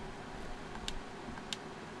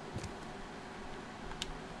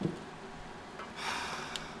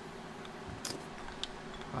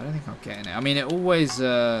 I don't think I'm getting it. I mean, it always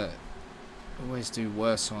do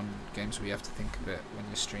worse on games where you have to think a bit when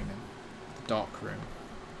you're streaming. The dark room.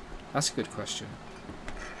 That's a good question.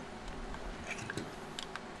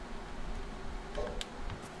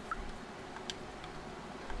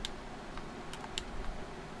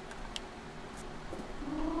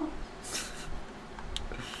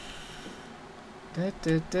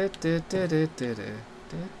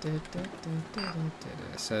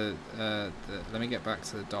 So, let me get back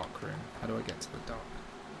to the dark room. How do I get to the dark?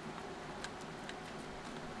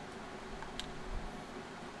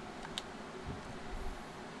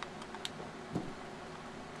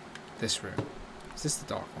 This room. Is this the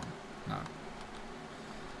dark one? No.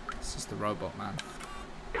 This is the robot man.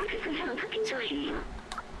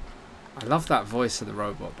 I love that voice of the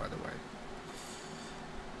robot, by the way.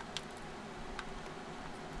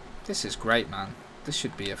 This is great, man. This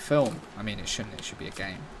should be a film. I mean, it shouldn't. It should be a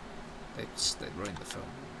game. They ruined the film.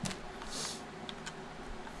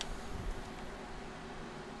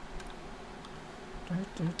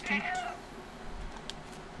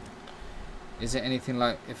 Is it anything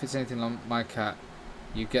like? If it's anything like My Cat,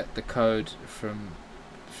 you get the code from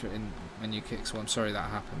when you kick. So I'm sorry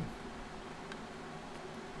that happened.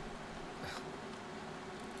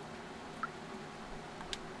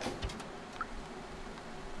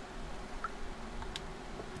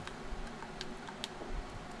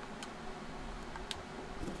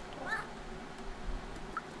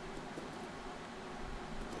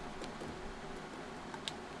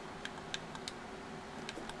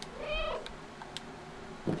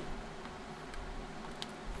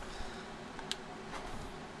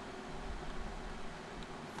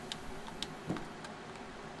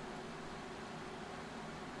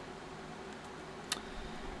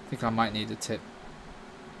 I think I might need a tip.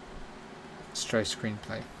 Stray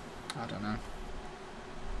screenplay. I don't know.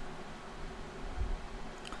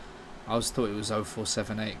 I always thought it was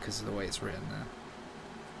 0478 because of the way it's written there.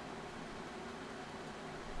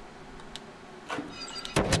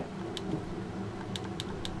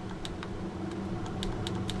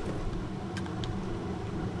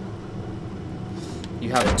 You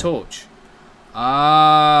have a torch.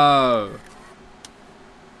 Oh.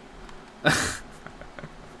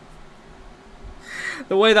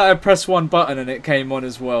 The way that I pressed one button and it came on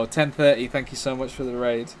as well. 10:30. Thank you so much for the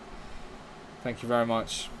raid. Thank you very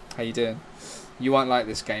much. How you doing? You won't like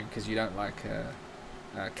this game because you don't like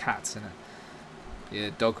cats in it. You're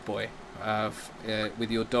a dog boy.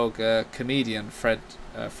 With your dog, comedian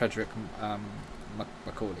Frederick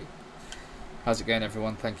Macaulay. How's it going,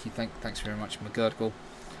 everyone? Thank you. Thanks very much, McGurgle.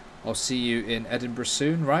 I'll see you in Edinburgh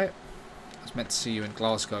soon, right? I was meant to see you in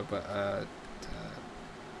Glasgow, but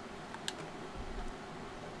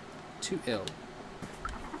too ill.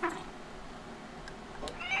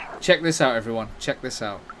 Check this out, everyone. Check this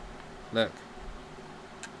out. Look.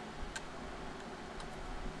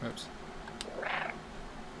 Oops.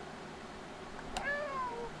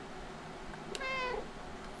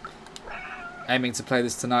 Aiming to play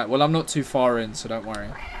this tonight. Well, I'm not too far in, so don't worry.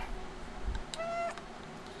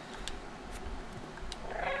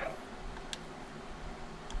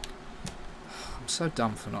 I'm so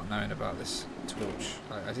dumb for not knowing about this torch.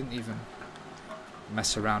 I didn't even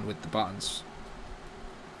mess around with the buttons.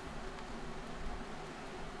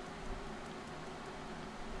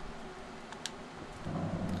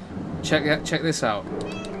 Check this out.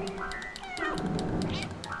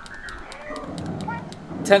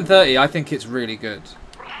 10:30. I think it's really good.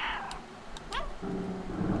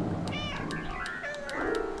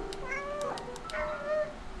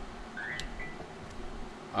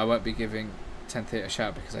 I won't be giving 10:30 a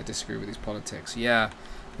shout because I disagree with his politics. Yeah,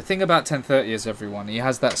 the thing about 10:30 is, everyone, he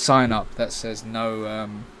has that sign up that says no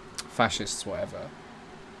fascists, whatever.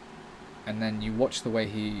 And then you watch the way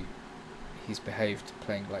he's behaved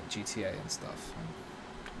playing like GTA and stuff. And,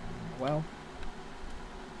 well,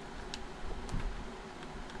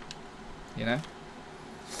 you know,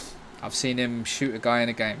 I've seen him shoot a guy in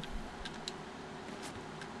a game.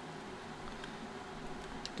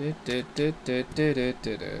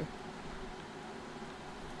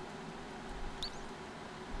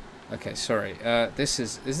 Okay, sorry. This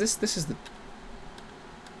is the.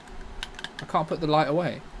 I can't put the light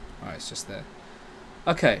away. Alright, it's just there.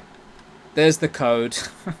 Okay, there's the code.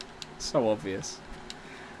 So obvious.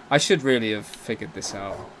 I should really have figured this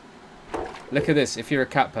out. Look at this. If you're a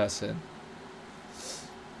cat person,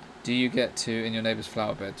 Do you get to in your neighbour's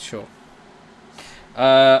flower bed? Sure.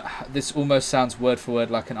 This almost sounds word for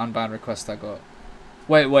word like an unbound request I got.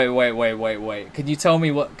 Wait. Can you tell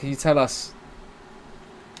me what? Can you tell us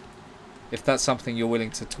if that's something you're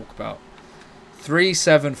willing to talk about?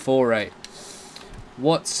 3748.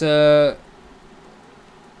 What's I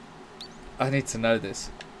need to know this.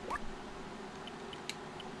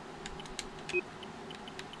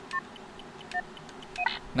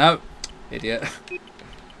 No, idiot.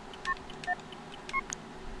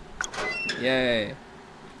 Yay.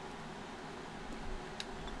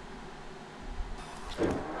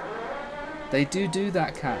 They do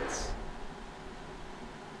that, cats.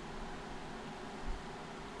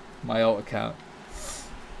 My alt account.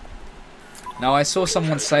 Now I saw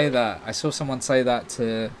someone say that. I saw someone say that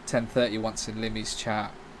to 1030 once in Limmy's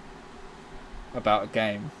chat about a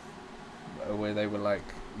game where they were like,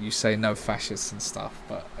 "You say no fascists and stuff,"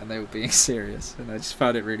 and they were being serious, and I just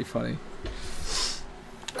found it really funny.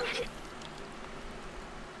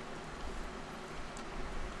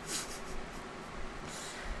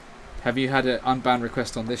 Have you had an unbanned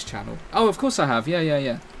request on this channel? Oh, of course I have.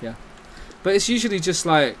 Yeah. But it's usually just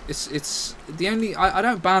like it's the only I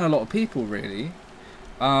don't ban a lot of people really.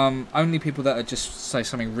 Only people that are just say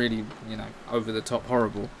something really, you know, over the top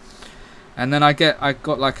horrible. And then I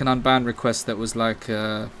got like an unbanned request that was like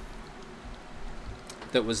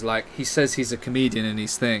he says he's a comedian in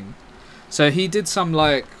his thing. So he did some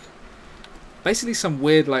like basically some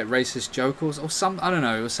weird like racist joke or some, I don't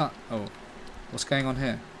know, it was some, oh, what's going on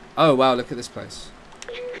here? Oh wow, look at this place.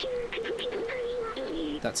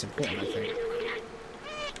 That's important, I think.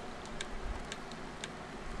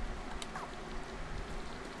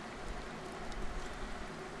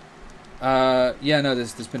 Yeah, no,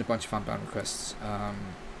 there's been a bunch of unbound requests.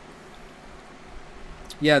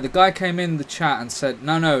 Yeah, the guy came in the chat and said,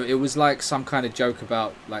 no, it was like some kind of joke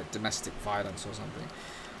about like domestic violence or something.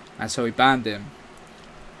 And so we banned him.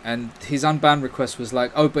 And his unbanned request was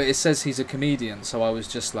like, oh, but it says he's a comedian, so I was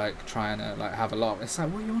just like trying to like have a laugh. It's like,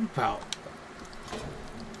 what are you on about? What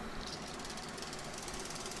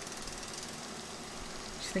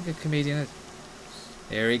do you think a comedian is?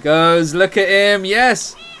 Here he goes, look at him,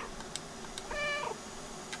 yes!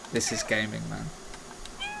 This is gaming, man.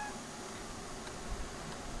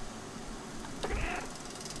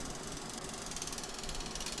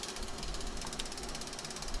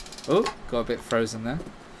 Oh, got a bit frozen there.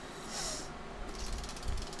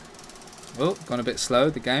 Oh, gone a bit slow,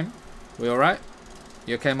 the game. We alright?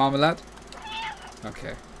 You okay, Marmalade?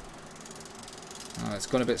 Okay. Oh, it's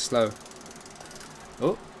gone a bit slow.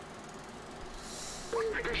 Oh.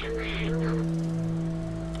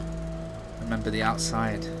 Remember the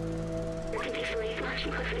outside.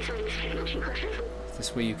 Is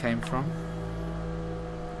this where you came from?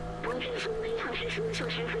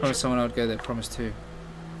 Promise someone I would go there, promise too.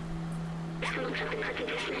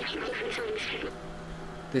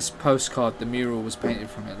 This postcard, the mural was painted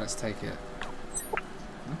from it. Let's take it.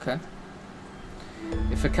 Okay.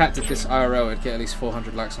 If a cat did this IRL, it'd get at least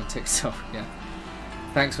 400 likes on TikTok. Yeah.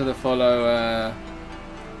 Thanks for the follow,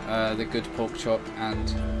 the good pork chop and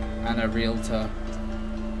Anna Realtor.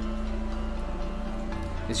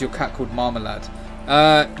 Is your cat called Marmalade?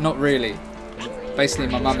 Not really. Basically,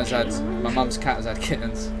 my mum's cat has had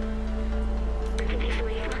kittens.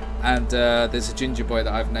 And there's a ginger boy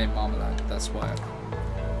that I've named Marmalade. That's why.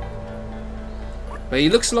 But he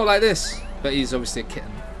looks a lot like this. But he's obviously a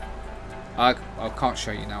kitten. I can't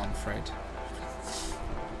show you now, I'm afraid.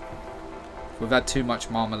 We've had too much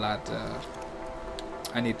Marmalade.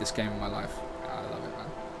 I need this game in my life. I love it, man.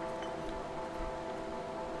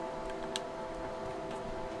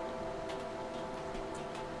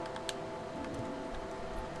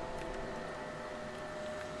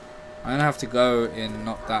 I'm gonna have to go in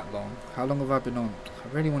not that long. How long have I been on? I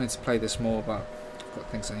really wanted to play this more, but I've got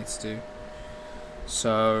things I need to do.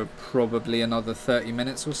 So probably another 30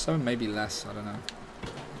 minutes or so, maybe less, I don't know.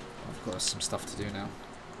 I've got some stuff to do now.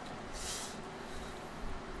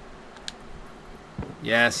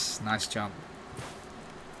 Yes, nice jump.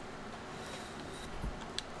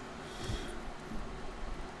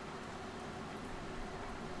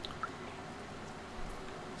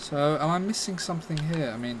 So am I missing something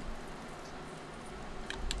here? I mean,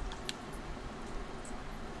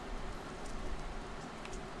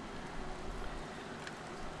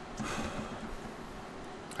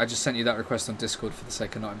 I just sent you that request on Discord for the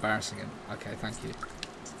sake of not embarrassing him. Okay, thank you.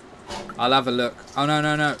 I'll have a look. Oh, no.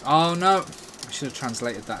 Oh, no. I should have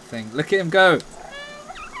translated that thing. Look at him go.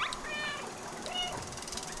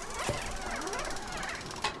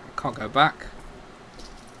 Can't go back.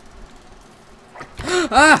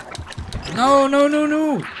 Ah! No.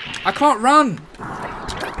 I can't run.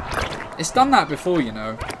 It's done that before, you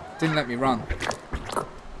know. Didn't let me run.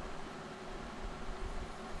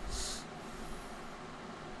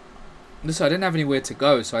 Listen, I didn't have anywhere to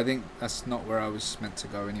go, so I think that's not where I was meant to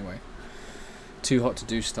go anyway. Too hot to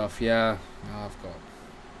do stuff. Yeah, oh, I've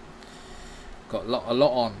got a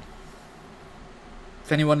lot on.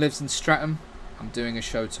 If anyone lives in Streatham, I'm doing a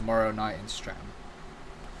show tomorrow night in Streatham.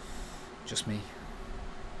 Just me.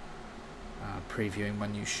 Previewing my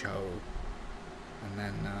new show. And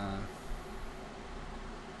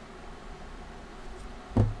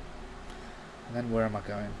then where am I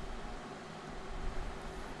going?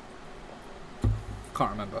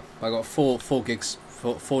 Can't remember. I got four gigs,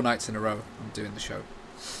 four nights in a row. I'm doing the show.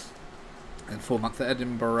 And 4 months at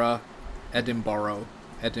Edinburgh.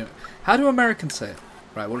 How do Americans say it?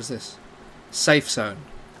 Right, what is this? Safe zone.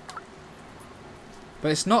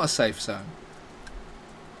 But it's not a safe zone.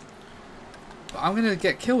 But I'm gonna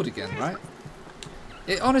get killed again, right?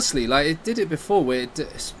 It honestly, like, it did it before where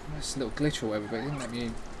it's a little glitch or whatever, but it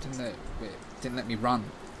didn't let me run.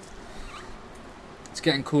 It's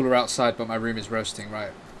getting cooler outside, but my room is roasting,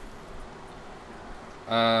 right?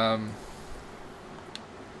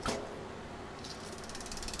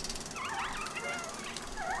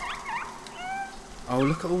 Oh,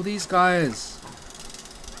 look at all these guys.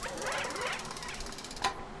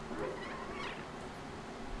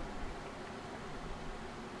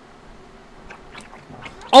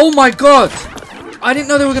 Oh my god! I didn't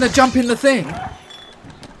know they were going to jump in the thing.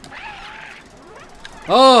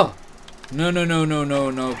 Oh! No,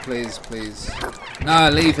 please. No,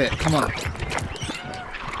 leave it. Come on.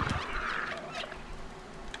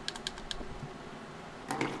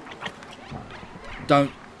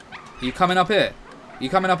 Don't. Are you coming up here? Are you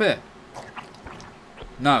coming up here?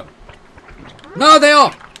 No. No, they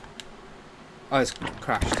are! Oh, it's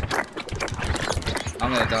crashed.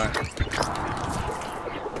 I'm going to die.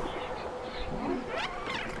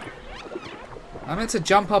 I meant to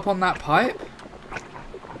jump up on that pipe?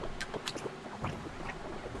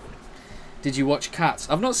 Did you watch Cats?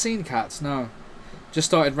 I've not seen Cats, no. Just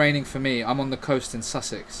started raining for me. I'm on the coast in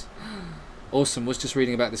Sussex. Awesome, was just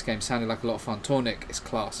reading about this game. Sounded like a lot of fun. Tornik is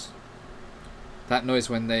class. That noise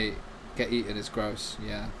when they get eaten is gross,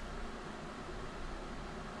 yeah.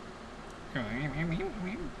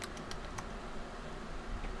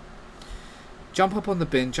 Jump up on the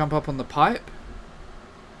bin, jump up on the pipe.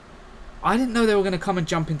 I didn't know they were going to come and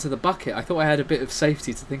jump into the bucket. I thought I had a bit of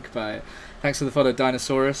safety to think about it. Thanks for the follow,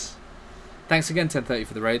 Dinosaurus. Thanks again, 1030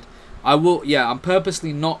 for the raid. I will, yeah, I'm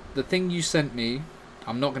purposely not, the thing you sent me,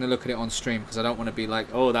 I'm not going to look at it on stream because I don't want to be like,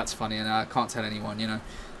 oh, that's funny, and I can't tell anyone, you know.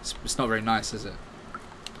 It's not very nice, is it?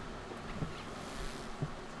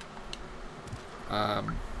 But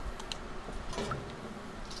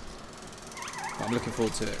I'm looking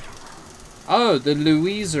forward to it. Oh, the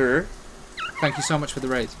Louiser. Thank you so much for the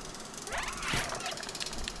raid.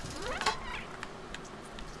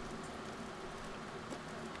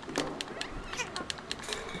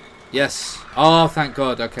 Yes. Oh, thank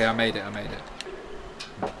God. Okay, I made it.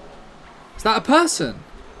 Is that a person?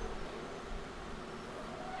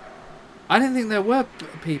 I didn't think there were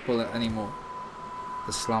people anymore.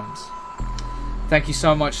 The slums. Thank you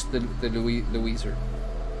so much, the Louiser,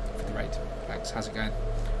 for the raid. Thanks. How's it going?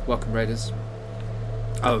 Welcome, raiders.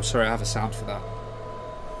 Oh, sorry. I have a sound for that.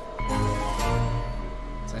 I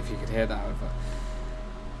don't know if you could hear that over.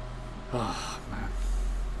 Oh, man.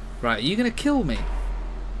 Right, are you going to kill me?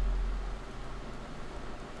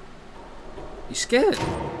 You scared?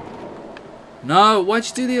 No, why'd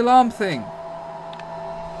you do the alarm thing?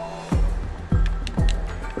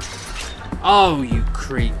 Oh, you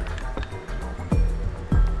creep.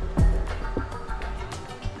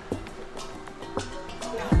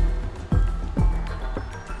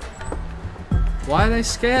 Why are they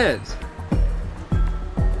scared?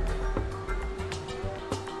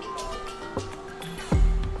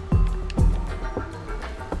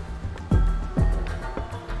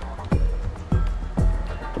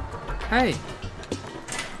 Hey.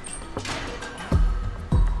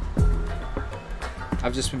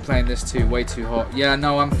 I've just been playing this too, way too hot. Yeah,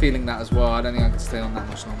 no, I'm feeling that as well. I don't think I can stay on that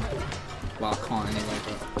much longer. Well, I can't anyway,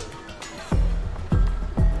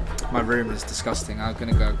 but... my room is disgusting. I'm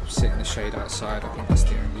going to go sit in the shade outside. I think that's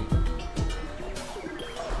the only...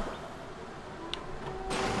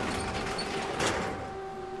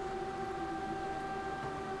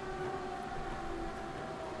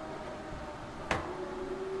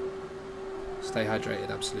 Stay hydrated,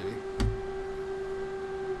 absolutely.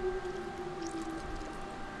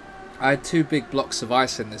 I had 2 big blocks of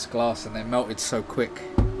ice in this glass and they melted so quick.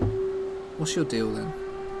 What's your deal then?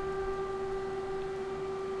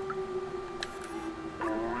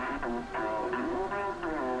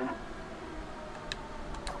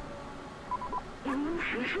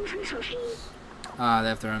 Ah, they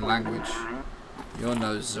have their own language. You're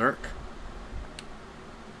no Zerk.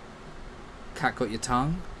 Cat got your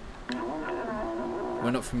tongue?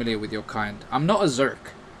 We're not familiar with your kind. I'm not a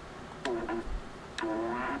Zerk.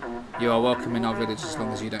 You are welcome in our village as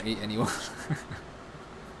long as you don't eat anyone.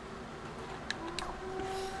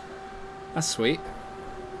 That's sweet.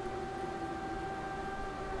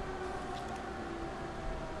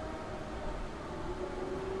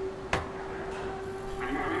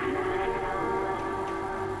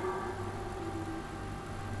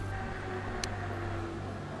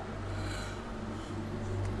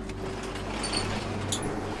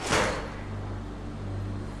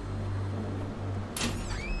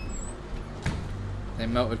 They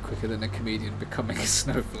melted quicker than a comedian becoming a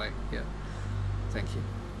snowflake. Yeah. Thank you.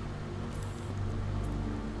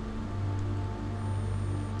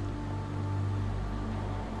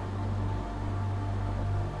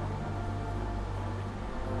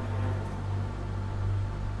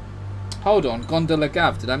 Hold on, Gondola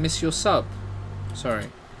Gav, did I miss your sub? Sorry.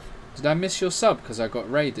 Did I miss your sub because I got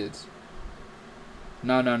raided?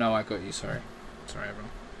 No, I got you, sorry. Sorry,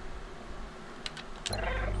 everyone.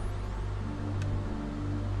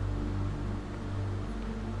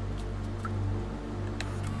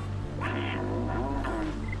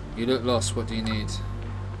 You look lost, what do you need?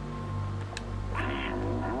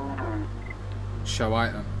 Show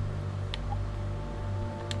item.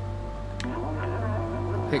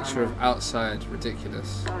 Picture of outside,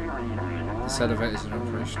 ridiculous. This elevator is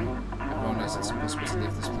operational. Everyone knows it's impossible to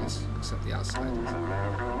leave this place, except the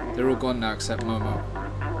outsiders. They're all gone now except Momo.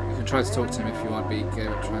 You can try to talk to him if you want, but he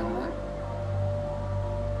gave up trying to leave.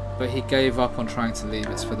 But he gave up on trying to leave,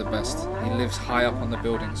 it's for the best. He lives high up on the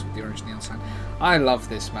buildings with the orange neon sign. I love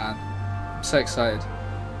this, man. I'm so excited.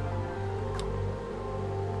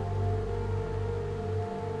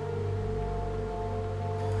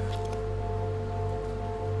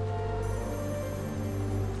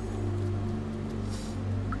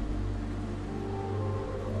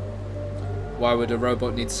 Why would a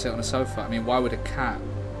robot need to sit on a sofa? I mean, why would a cat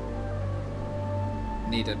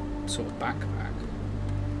need a sort of backpack?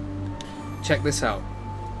 Check this out.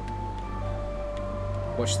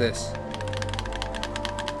 Watch this.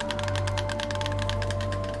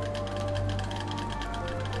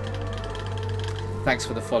 Thanks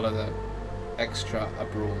for the follow though. Extra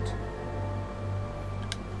abroad.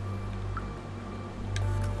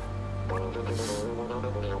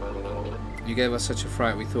 You gave us such a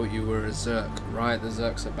fright, we thought you were a Zerk. Right, the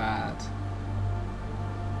Zerks are bad.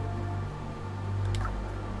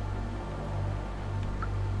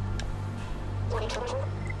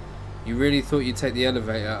 You really thought you'd take the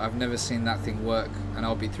elevator? I've never seen that thing work, and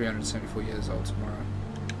I'll be 374 years old tomorrow.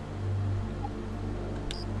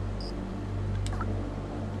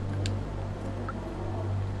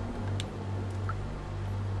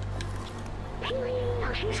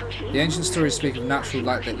 The ancient stories speak of natural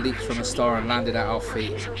light that leaked from a star and landed at our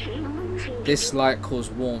feet. This light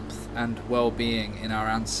caused warmth and well-being in our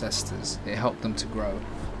ancestors. It helped them to grow.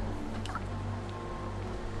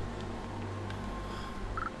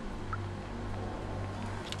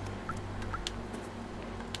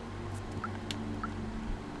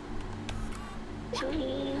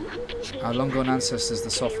 Our long-gone ancestors, the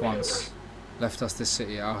soft ones, left us this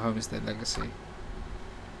city. Our home is their legacy.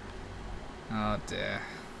 Oh dear.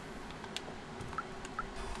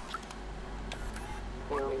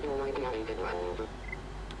 I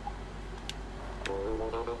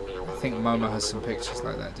think Momo has some pictures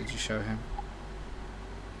like that. Did you show him?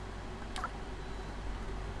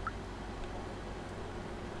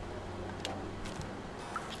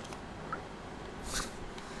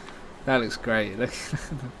 That looks great. Look.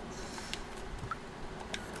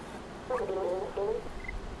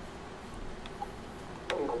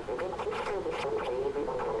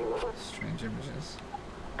 Strange images.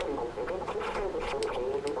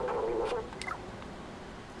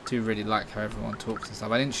 I do really like how everyone talks and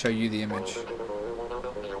stuff. I didn't show you the image.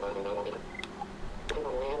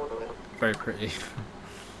 Very pretty.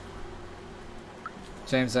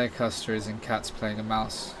 James A. Custer is in Cats playing a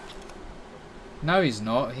mouse. No, he's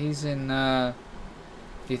not. He's in. Are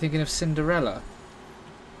you thinking of Cinderella?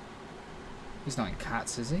 He's not in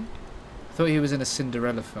Cats, is he? I thought he was in a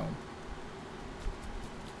Cinderella film.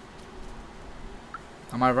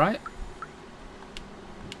 Am I right?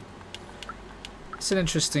 It's an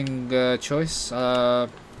interesting choice. Guess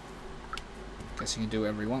you can do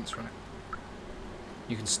whatever he wants, right?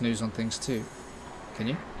 You can snooze on things too. Can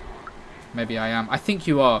you? Maybe I am. I think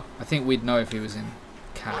you are. I think we'd know if he was in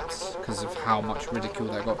Cats because of how much ridicule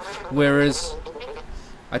they got. Whereas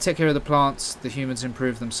I take care of the plants. The humans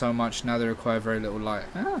improve them so much. Now they require very little light.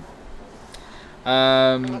 Ah.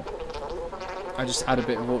 I just add a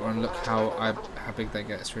bit of water and look how big they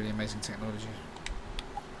get. It's really amazing technology.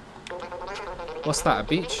 What's that? A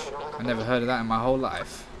beach? I never heard of that in my whole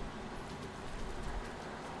life.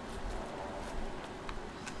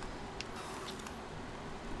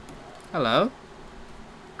 Hello.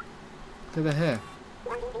 Look at here.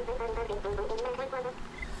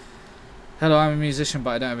 Hello, I'm a musician, but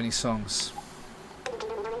I don't have any songs.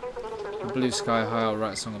 Blue Sky High, I'll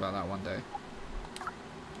write a song about that one day.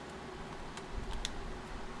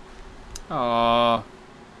 Oh.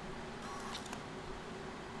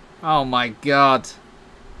 Oh my god.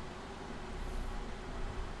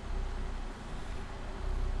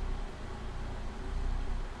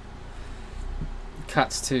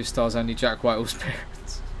 Cats 2 stars only Jack Whitehall's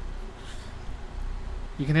parents.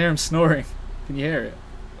 You can hear him snoring. Can you hear it?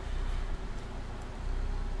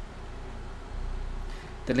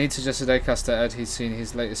 The lead suggested Acaster said he'd seen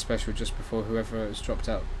his latest special just before whoever was dropped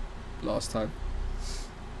out last time.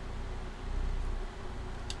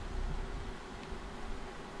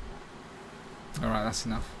 Alright, that's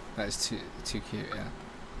enough. That is too cute, yeah.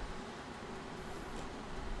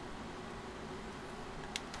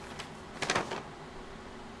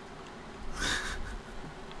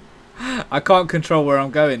 I can't control where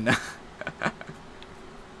I'm going now.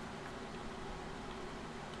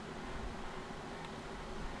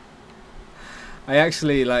 I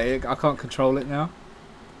actually, like, I can't control it now.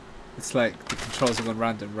 It's like the controls have gone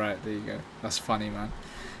random. Right, there you go. That's funny, man.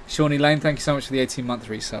 Shawnee Lane, thank you so much for the 18-month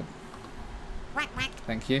resub.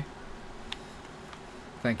 Thank you.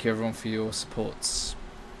 Thank you, everyone, for your supports.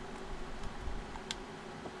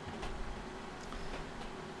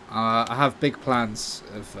 I have big plans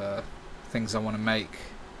of things I want to make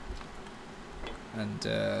and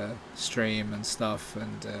stream and stuff,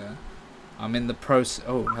 and I'm in the process.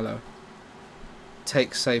 Oh, hello.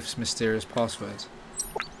 Take Safe's mysterious password.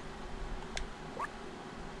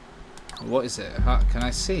 What is it? How, can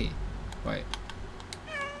I see? Wait.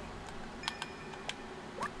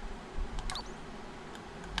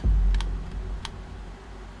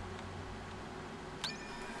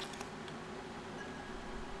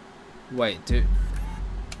 Wait, dude.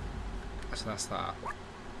 So that's that.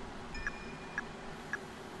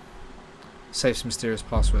 Safe's mysterious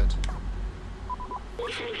password.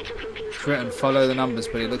 It's written, follow the numbers,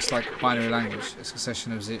 but it looks like binary language. It's a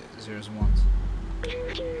succession of zeros and ones.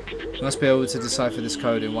 You must be able to decipher this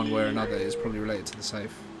code in one way or another. It's probably related to the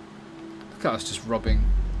safe. Look at us just robbing.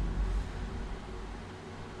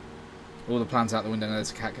 All the plans out the window. No,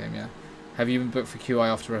 it's a cat game, yeah. Have you been booked for QI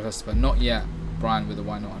after rehearsal? Not yet, Brian with a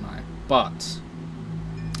why not and I. But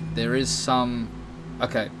there is some.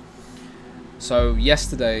 Okay. So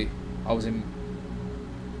yesterday I was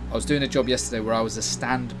doing a job yesterday where I was a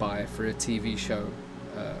standby for a TV show,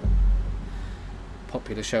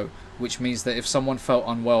 popular show, which means that if someone felt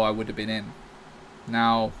unwell, I would have been in.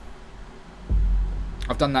 Now,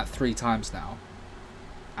 I've done that 3 times now,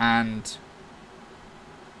 and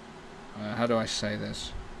how do I say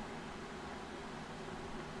this?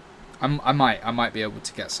 I might be able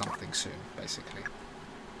to get something soon, basically.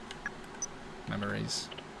 Memories.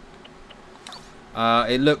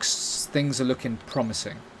 Things are looking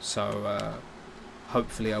promising, so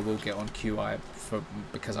hopefully I will get on QI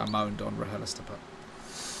because I moaned on RHLSTP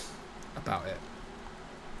about it.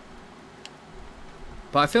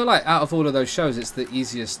 But I feel like out of all of those shows, it's the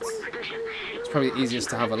easiest. It's probably easiest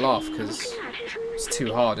to have a laugh because it's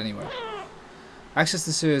too hard anyway. Access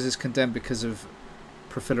to sewers is condemned because of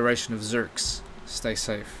proliferation of Zerks. Stay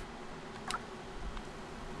safe.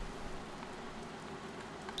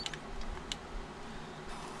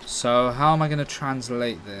 So how am I going to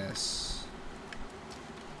translate this?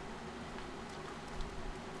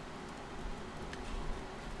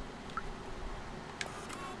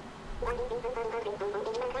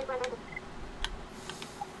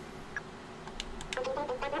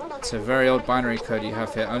 It's a very old binary code you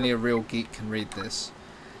have here. Only a real geek can read this.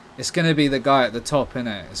 It's going to be the guy at the top,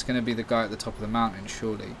 innit? It's going to be the guy at the top of the mountain,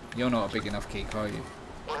 surely. You're not a big enough geek, are you?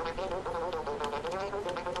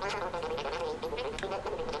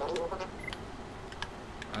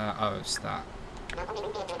 Oh, it's that.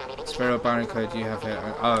 It's very old binary code you have here.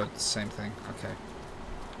 Oh, it's the same thing. Okay.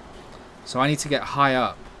 So I need to get high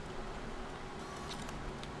up.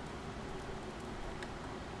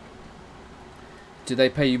 Do they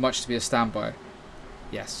pay you much to be a standby?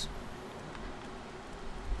 Yes.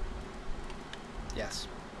 Yes.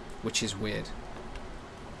 Which is weird.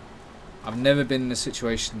 I've never been in a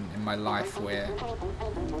situation in my life where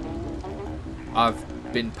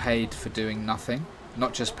I've been paid for doing nothing.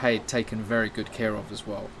 Not just paid, taken very good care of as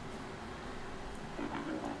well.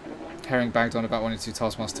 Herring bagged on about wanting to do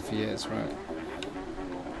Taskmaster for years, right?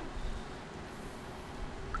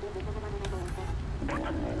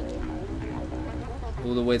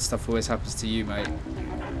 All the weird stuff always happens to you, mate.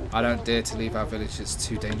 I don't dare to leave our village, it's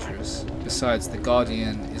too dangerous. Besides, the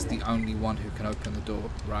Guardian is the only one who can open the door.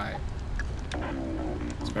 Right.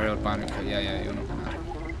 It's very old binary code. Yeah, you're not gonna...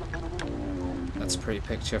 That's a pretty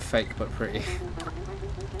picture. Fake, but pretty.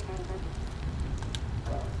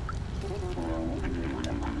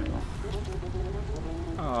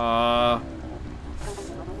 Ah.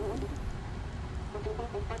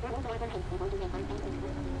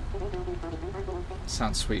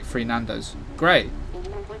 Sounds sweet. Free Nando's. Great.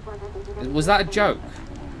 Was that a joke?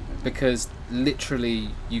 Because literally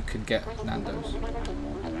you can get Nando's.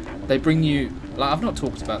 They bring you... Like, I've not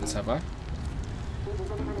talked about this, have I?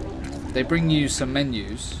 They bring you some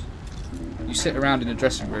menus. You sit around in a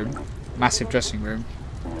dressing room. Massive dressing room.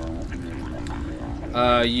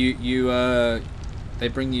 They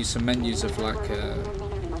bring you some menus of like...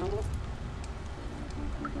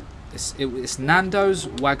 It's Nando's,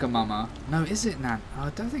 Wagamama. No, is it Nan? Oh, I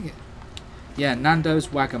don't think it... Yeah, Nando's,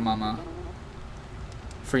 Wagamama.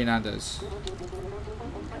 Free Nando's.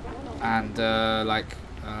 And,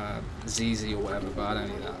 ZZ or whatever, but I don't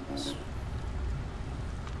eat that. I was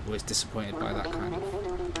always disappointed by that kind of...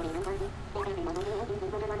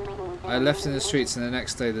 I left in the streets and the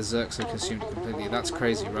next day the Zerks are consumed completely. That's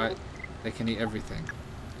crazy, right? They can eat everything.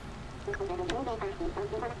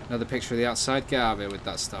 Another picture of the outside? Get out of here with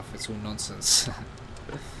that stuff. It's all nonsense.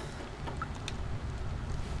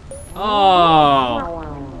 Oh!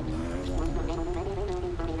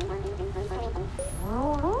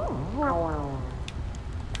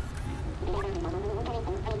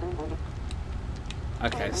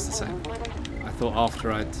 Okay, it's the same. I thought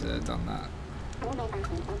after I'd done that.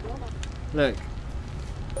 Look.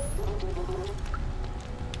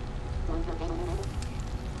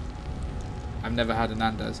 I've never had a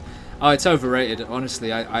Nando's. Oh, it's overrated.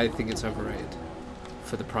 Honestly, I think it's overrated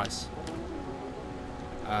for the price.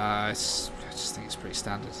 I just think it's pretty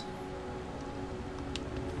standard.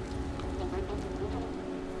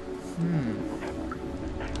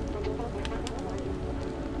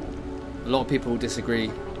 A lot of people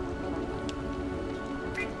disagree.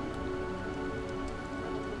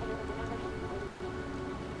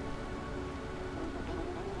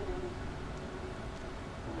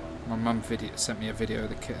 My mum sent me a video of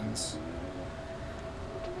the kittens.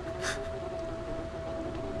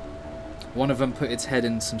 One of them put its head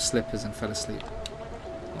in some slippers and fell asleep.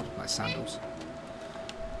 Not like sandals.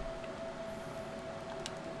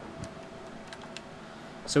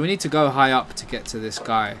 So we need to go high up to get to this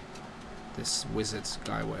guy. This wizard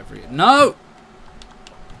guy, whatever he is. No!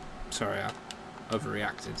 Sorry, I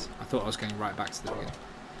overreacted. I thought I was going right back to the beginning.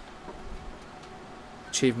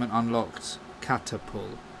 Achievement unlocked.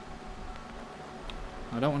 Catapult.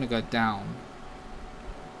 I don't want to go down.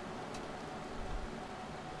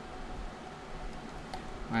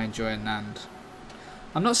 I enjoy Nand.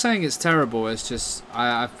 I'm not saying it's terrible, it's just...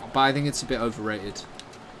 but I think it's a bit overrated.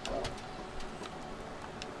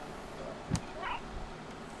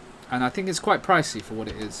 And I think it's quite pricey for what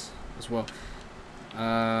it is as well.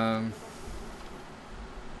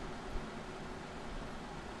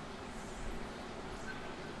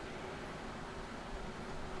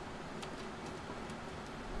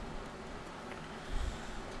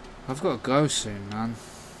 I've got to go soon, man.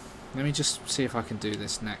 Let me just see if I can do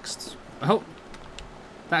this next. Oh!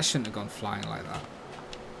 That shouldn't have gone flying like that.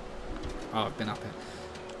 Oh, I've been up it.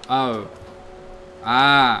 Oh.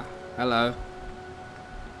 Ah! Hello.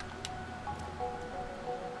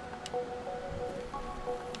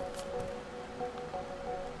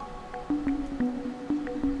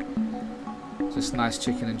 Just nice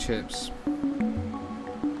chicken and chips.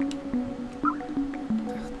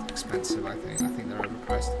 They're expensive, I think. I think they're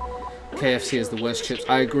overpriced. KFC is the worst chips.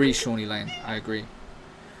 I agree, Shawnee Lane. I agree.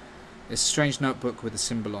 It's a strange notebook with a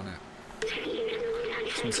symbol on it.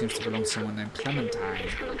 This one seems to belong to someone named Clementine.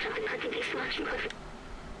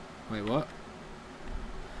 Wait, what?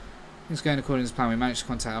 Things going according to plan. We managed to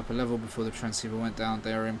contact upper level before the transceiver went down.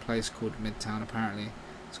 They are in a place called Midtown, apparently.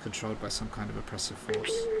 It's controlled by some kind of oppressive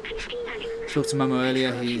force. Talked to Momo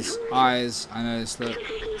earlier. His eyes. I know this look.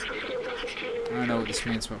 I don't know what this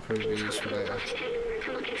means, but it'll probably be useful later.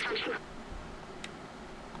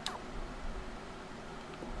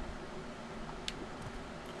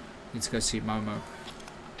 Need to go see Momo.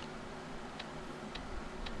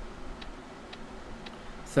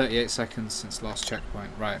 38 seconds since last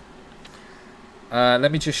checkpoint. Right.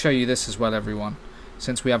 Let me just show you this as well, everyone.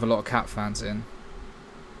 Since we have a lot of cat fans in.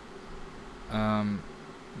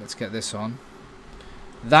 Let's get this on.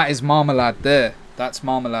 That is Marmalade there. That's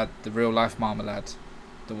Marmalade, the real life Marmalade.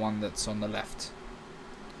 The one that's on the left.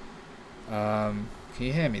 Can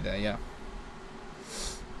you hear me there? Yeah.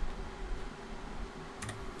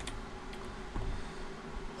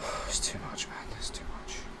 It's too much, man. It's too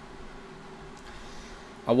much.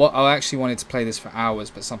 I actually wanted to play this for hours,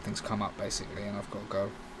 but something's come up basically, and I've got to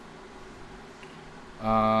go.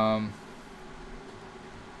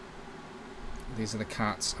 These are the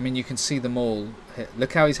cats. I mean, you can see them all.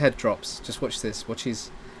 Look how his head drops. Just watch this. Watch his...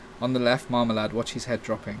 On the left, Marmalade. Watch his head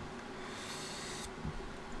dropping.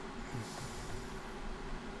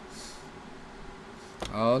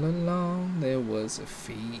 All along there was a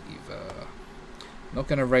fever. I'm not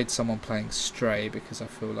going to raid someone playing Stray because I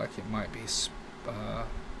feel like it might be... don't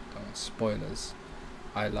want spoilers.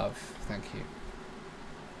 I love. Thank you.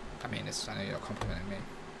 I mean, I know you're complimenting me.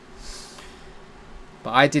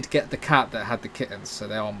 But I did get the cat that had the kittens, so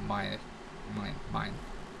they're all mine.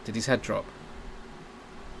 Did his head drop?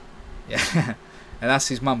 Yeah. And that's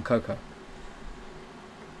his mum, Coco.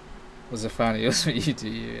 Was a fan of yours, what you do,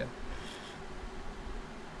 yeah.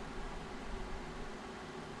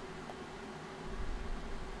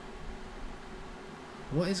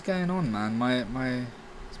 What is going on, man?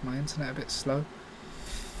 Is my internet a bit slow?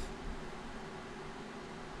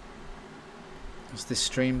 Has this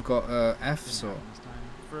stream got Fs or?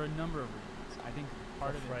 For a number of reasons. I think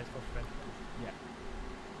part of it. Yeah.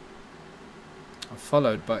 I've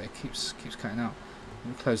followed, but it keeps cutting out.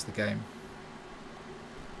 Let me close the game.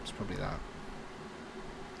 It's probably that.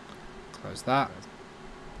 Close that.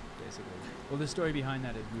 Basically. Well, the story behind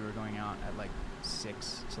that is we were going out at like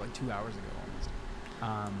 6, so like 2 hours ago almost.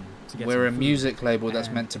 To get We're a some food. music label that's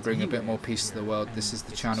And meant to it's bring a heat bit more wave peace to the here, world. and This is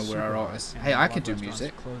the it's channel where super our hot, artists. and Hey, a I lot can of do restaurants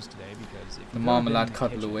music. closed today because if The you've ever been in Marmalade the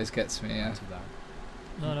couple kitchen, always gets me, it's yeah. not too bad.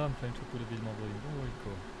 No, I'm trying to put a bit more volume. Don't worry,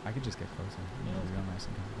 cool. I could just get closer. You know, Yeah. real nice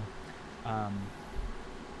and comfortable.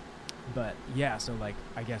 But yeah, so like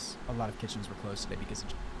I guess a lot of kitchens were closed today because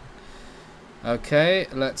of Okay,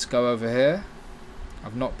 let's go over here.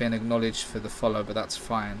 I've not been acknowledged for the follow, but that's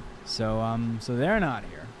fine. so they're not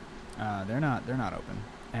here. They're not open,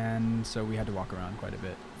 and so we had to walk around quite a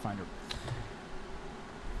bit, find a.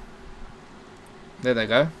 There they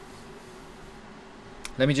go.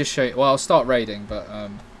 Let me just show you. Well, I'll start raiding, but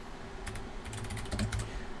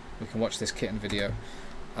we can watch this kitten video.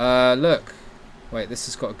 Look. Wait, this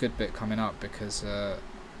has got a good bit coming up because the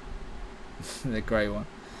grey one.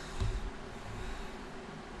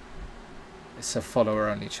 It's a follower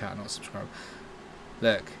only chat, not subscribe.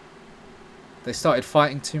 Look. They started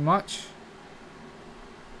fighting too much.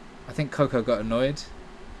 I think Coco got annoyed.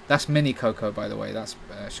 That's Mini Coco, by the way. That's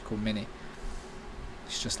she's called Mini.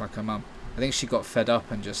 She's just like her mum. I think she got fed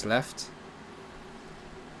up and just left.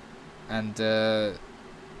 And that's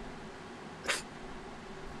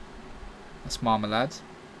Marmalade.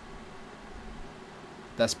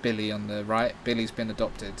 That's Billy on the right. Billy's been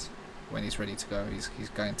adopted when he's ready to go. He's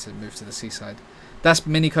going to move to the seaside. That's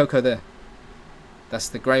Mini Coco there. That's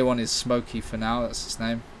the grey one is Smokey for now. That's his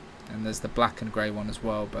name. And there's the black and grey one as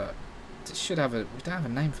well. But it should have we don't have a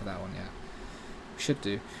name for that one yet. We should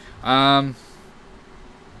do. Right,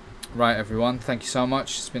 everyone. Thank you so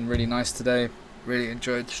much. It's been really nice today. Really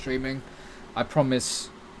enjoyed streaming. I promise,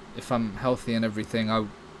 if I'm healthy and everything,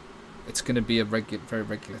 it's going to be a very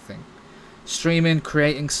regular thing. Streaming,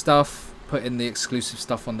 creating stuff, putting the exclusive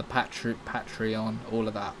stuff on the Patreon, all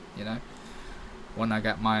of that. You know, when I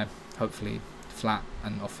get my hopefully flat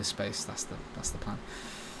and office space, that's the plan.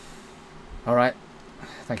 All right.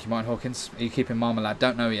 Thank you, Martin Hawkins. Are you keeping Marmalade?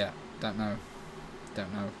 Don't know yet. Don't know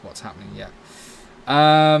what's happening yet.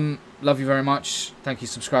 Love you very much. Thank you,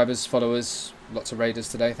 subscribers, followers, lots of raiders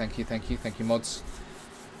today. Thank you, mods.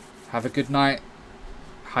 Have a good night.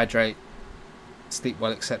 Hydrate, sleep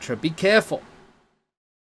well, etc. Be careful.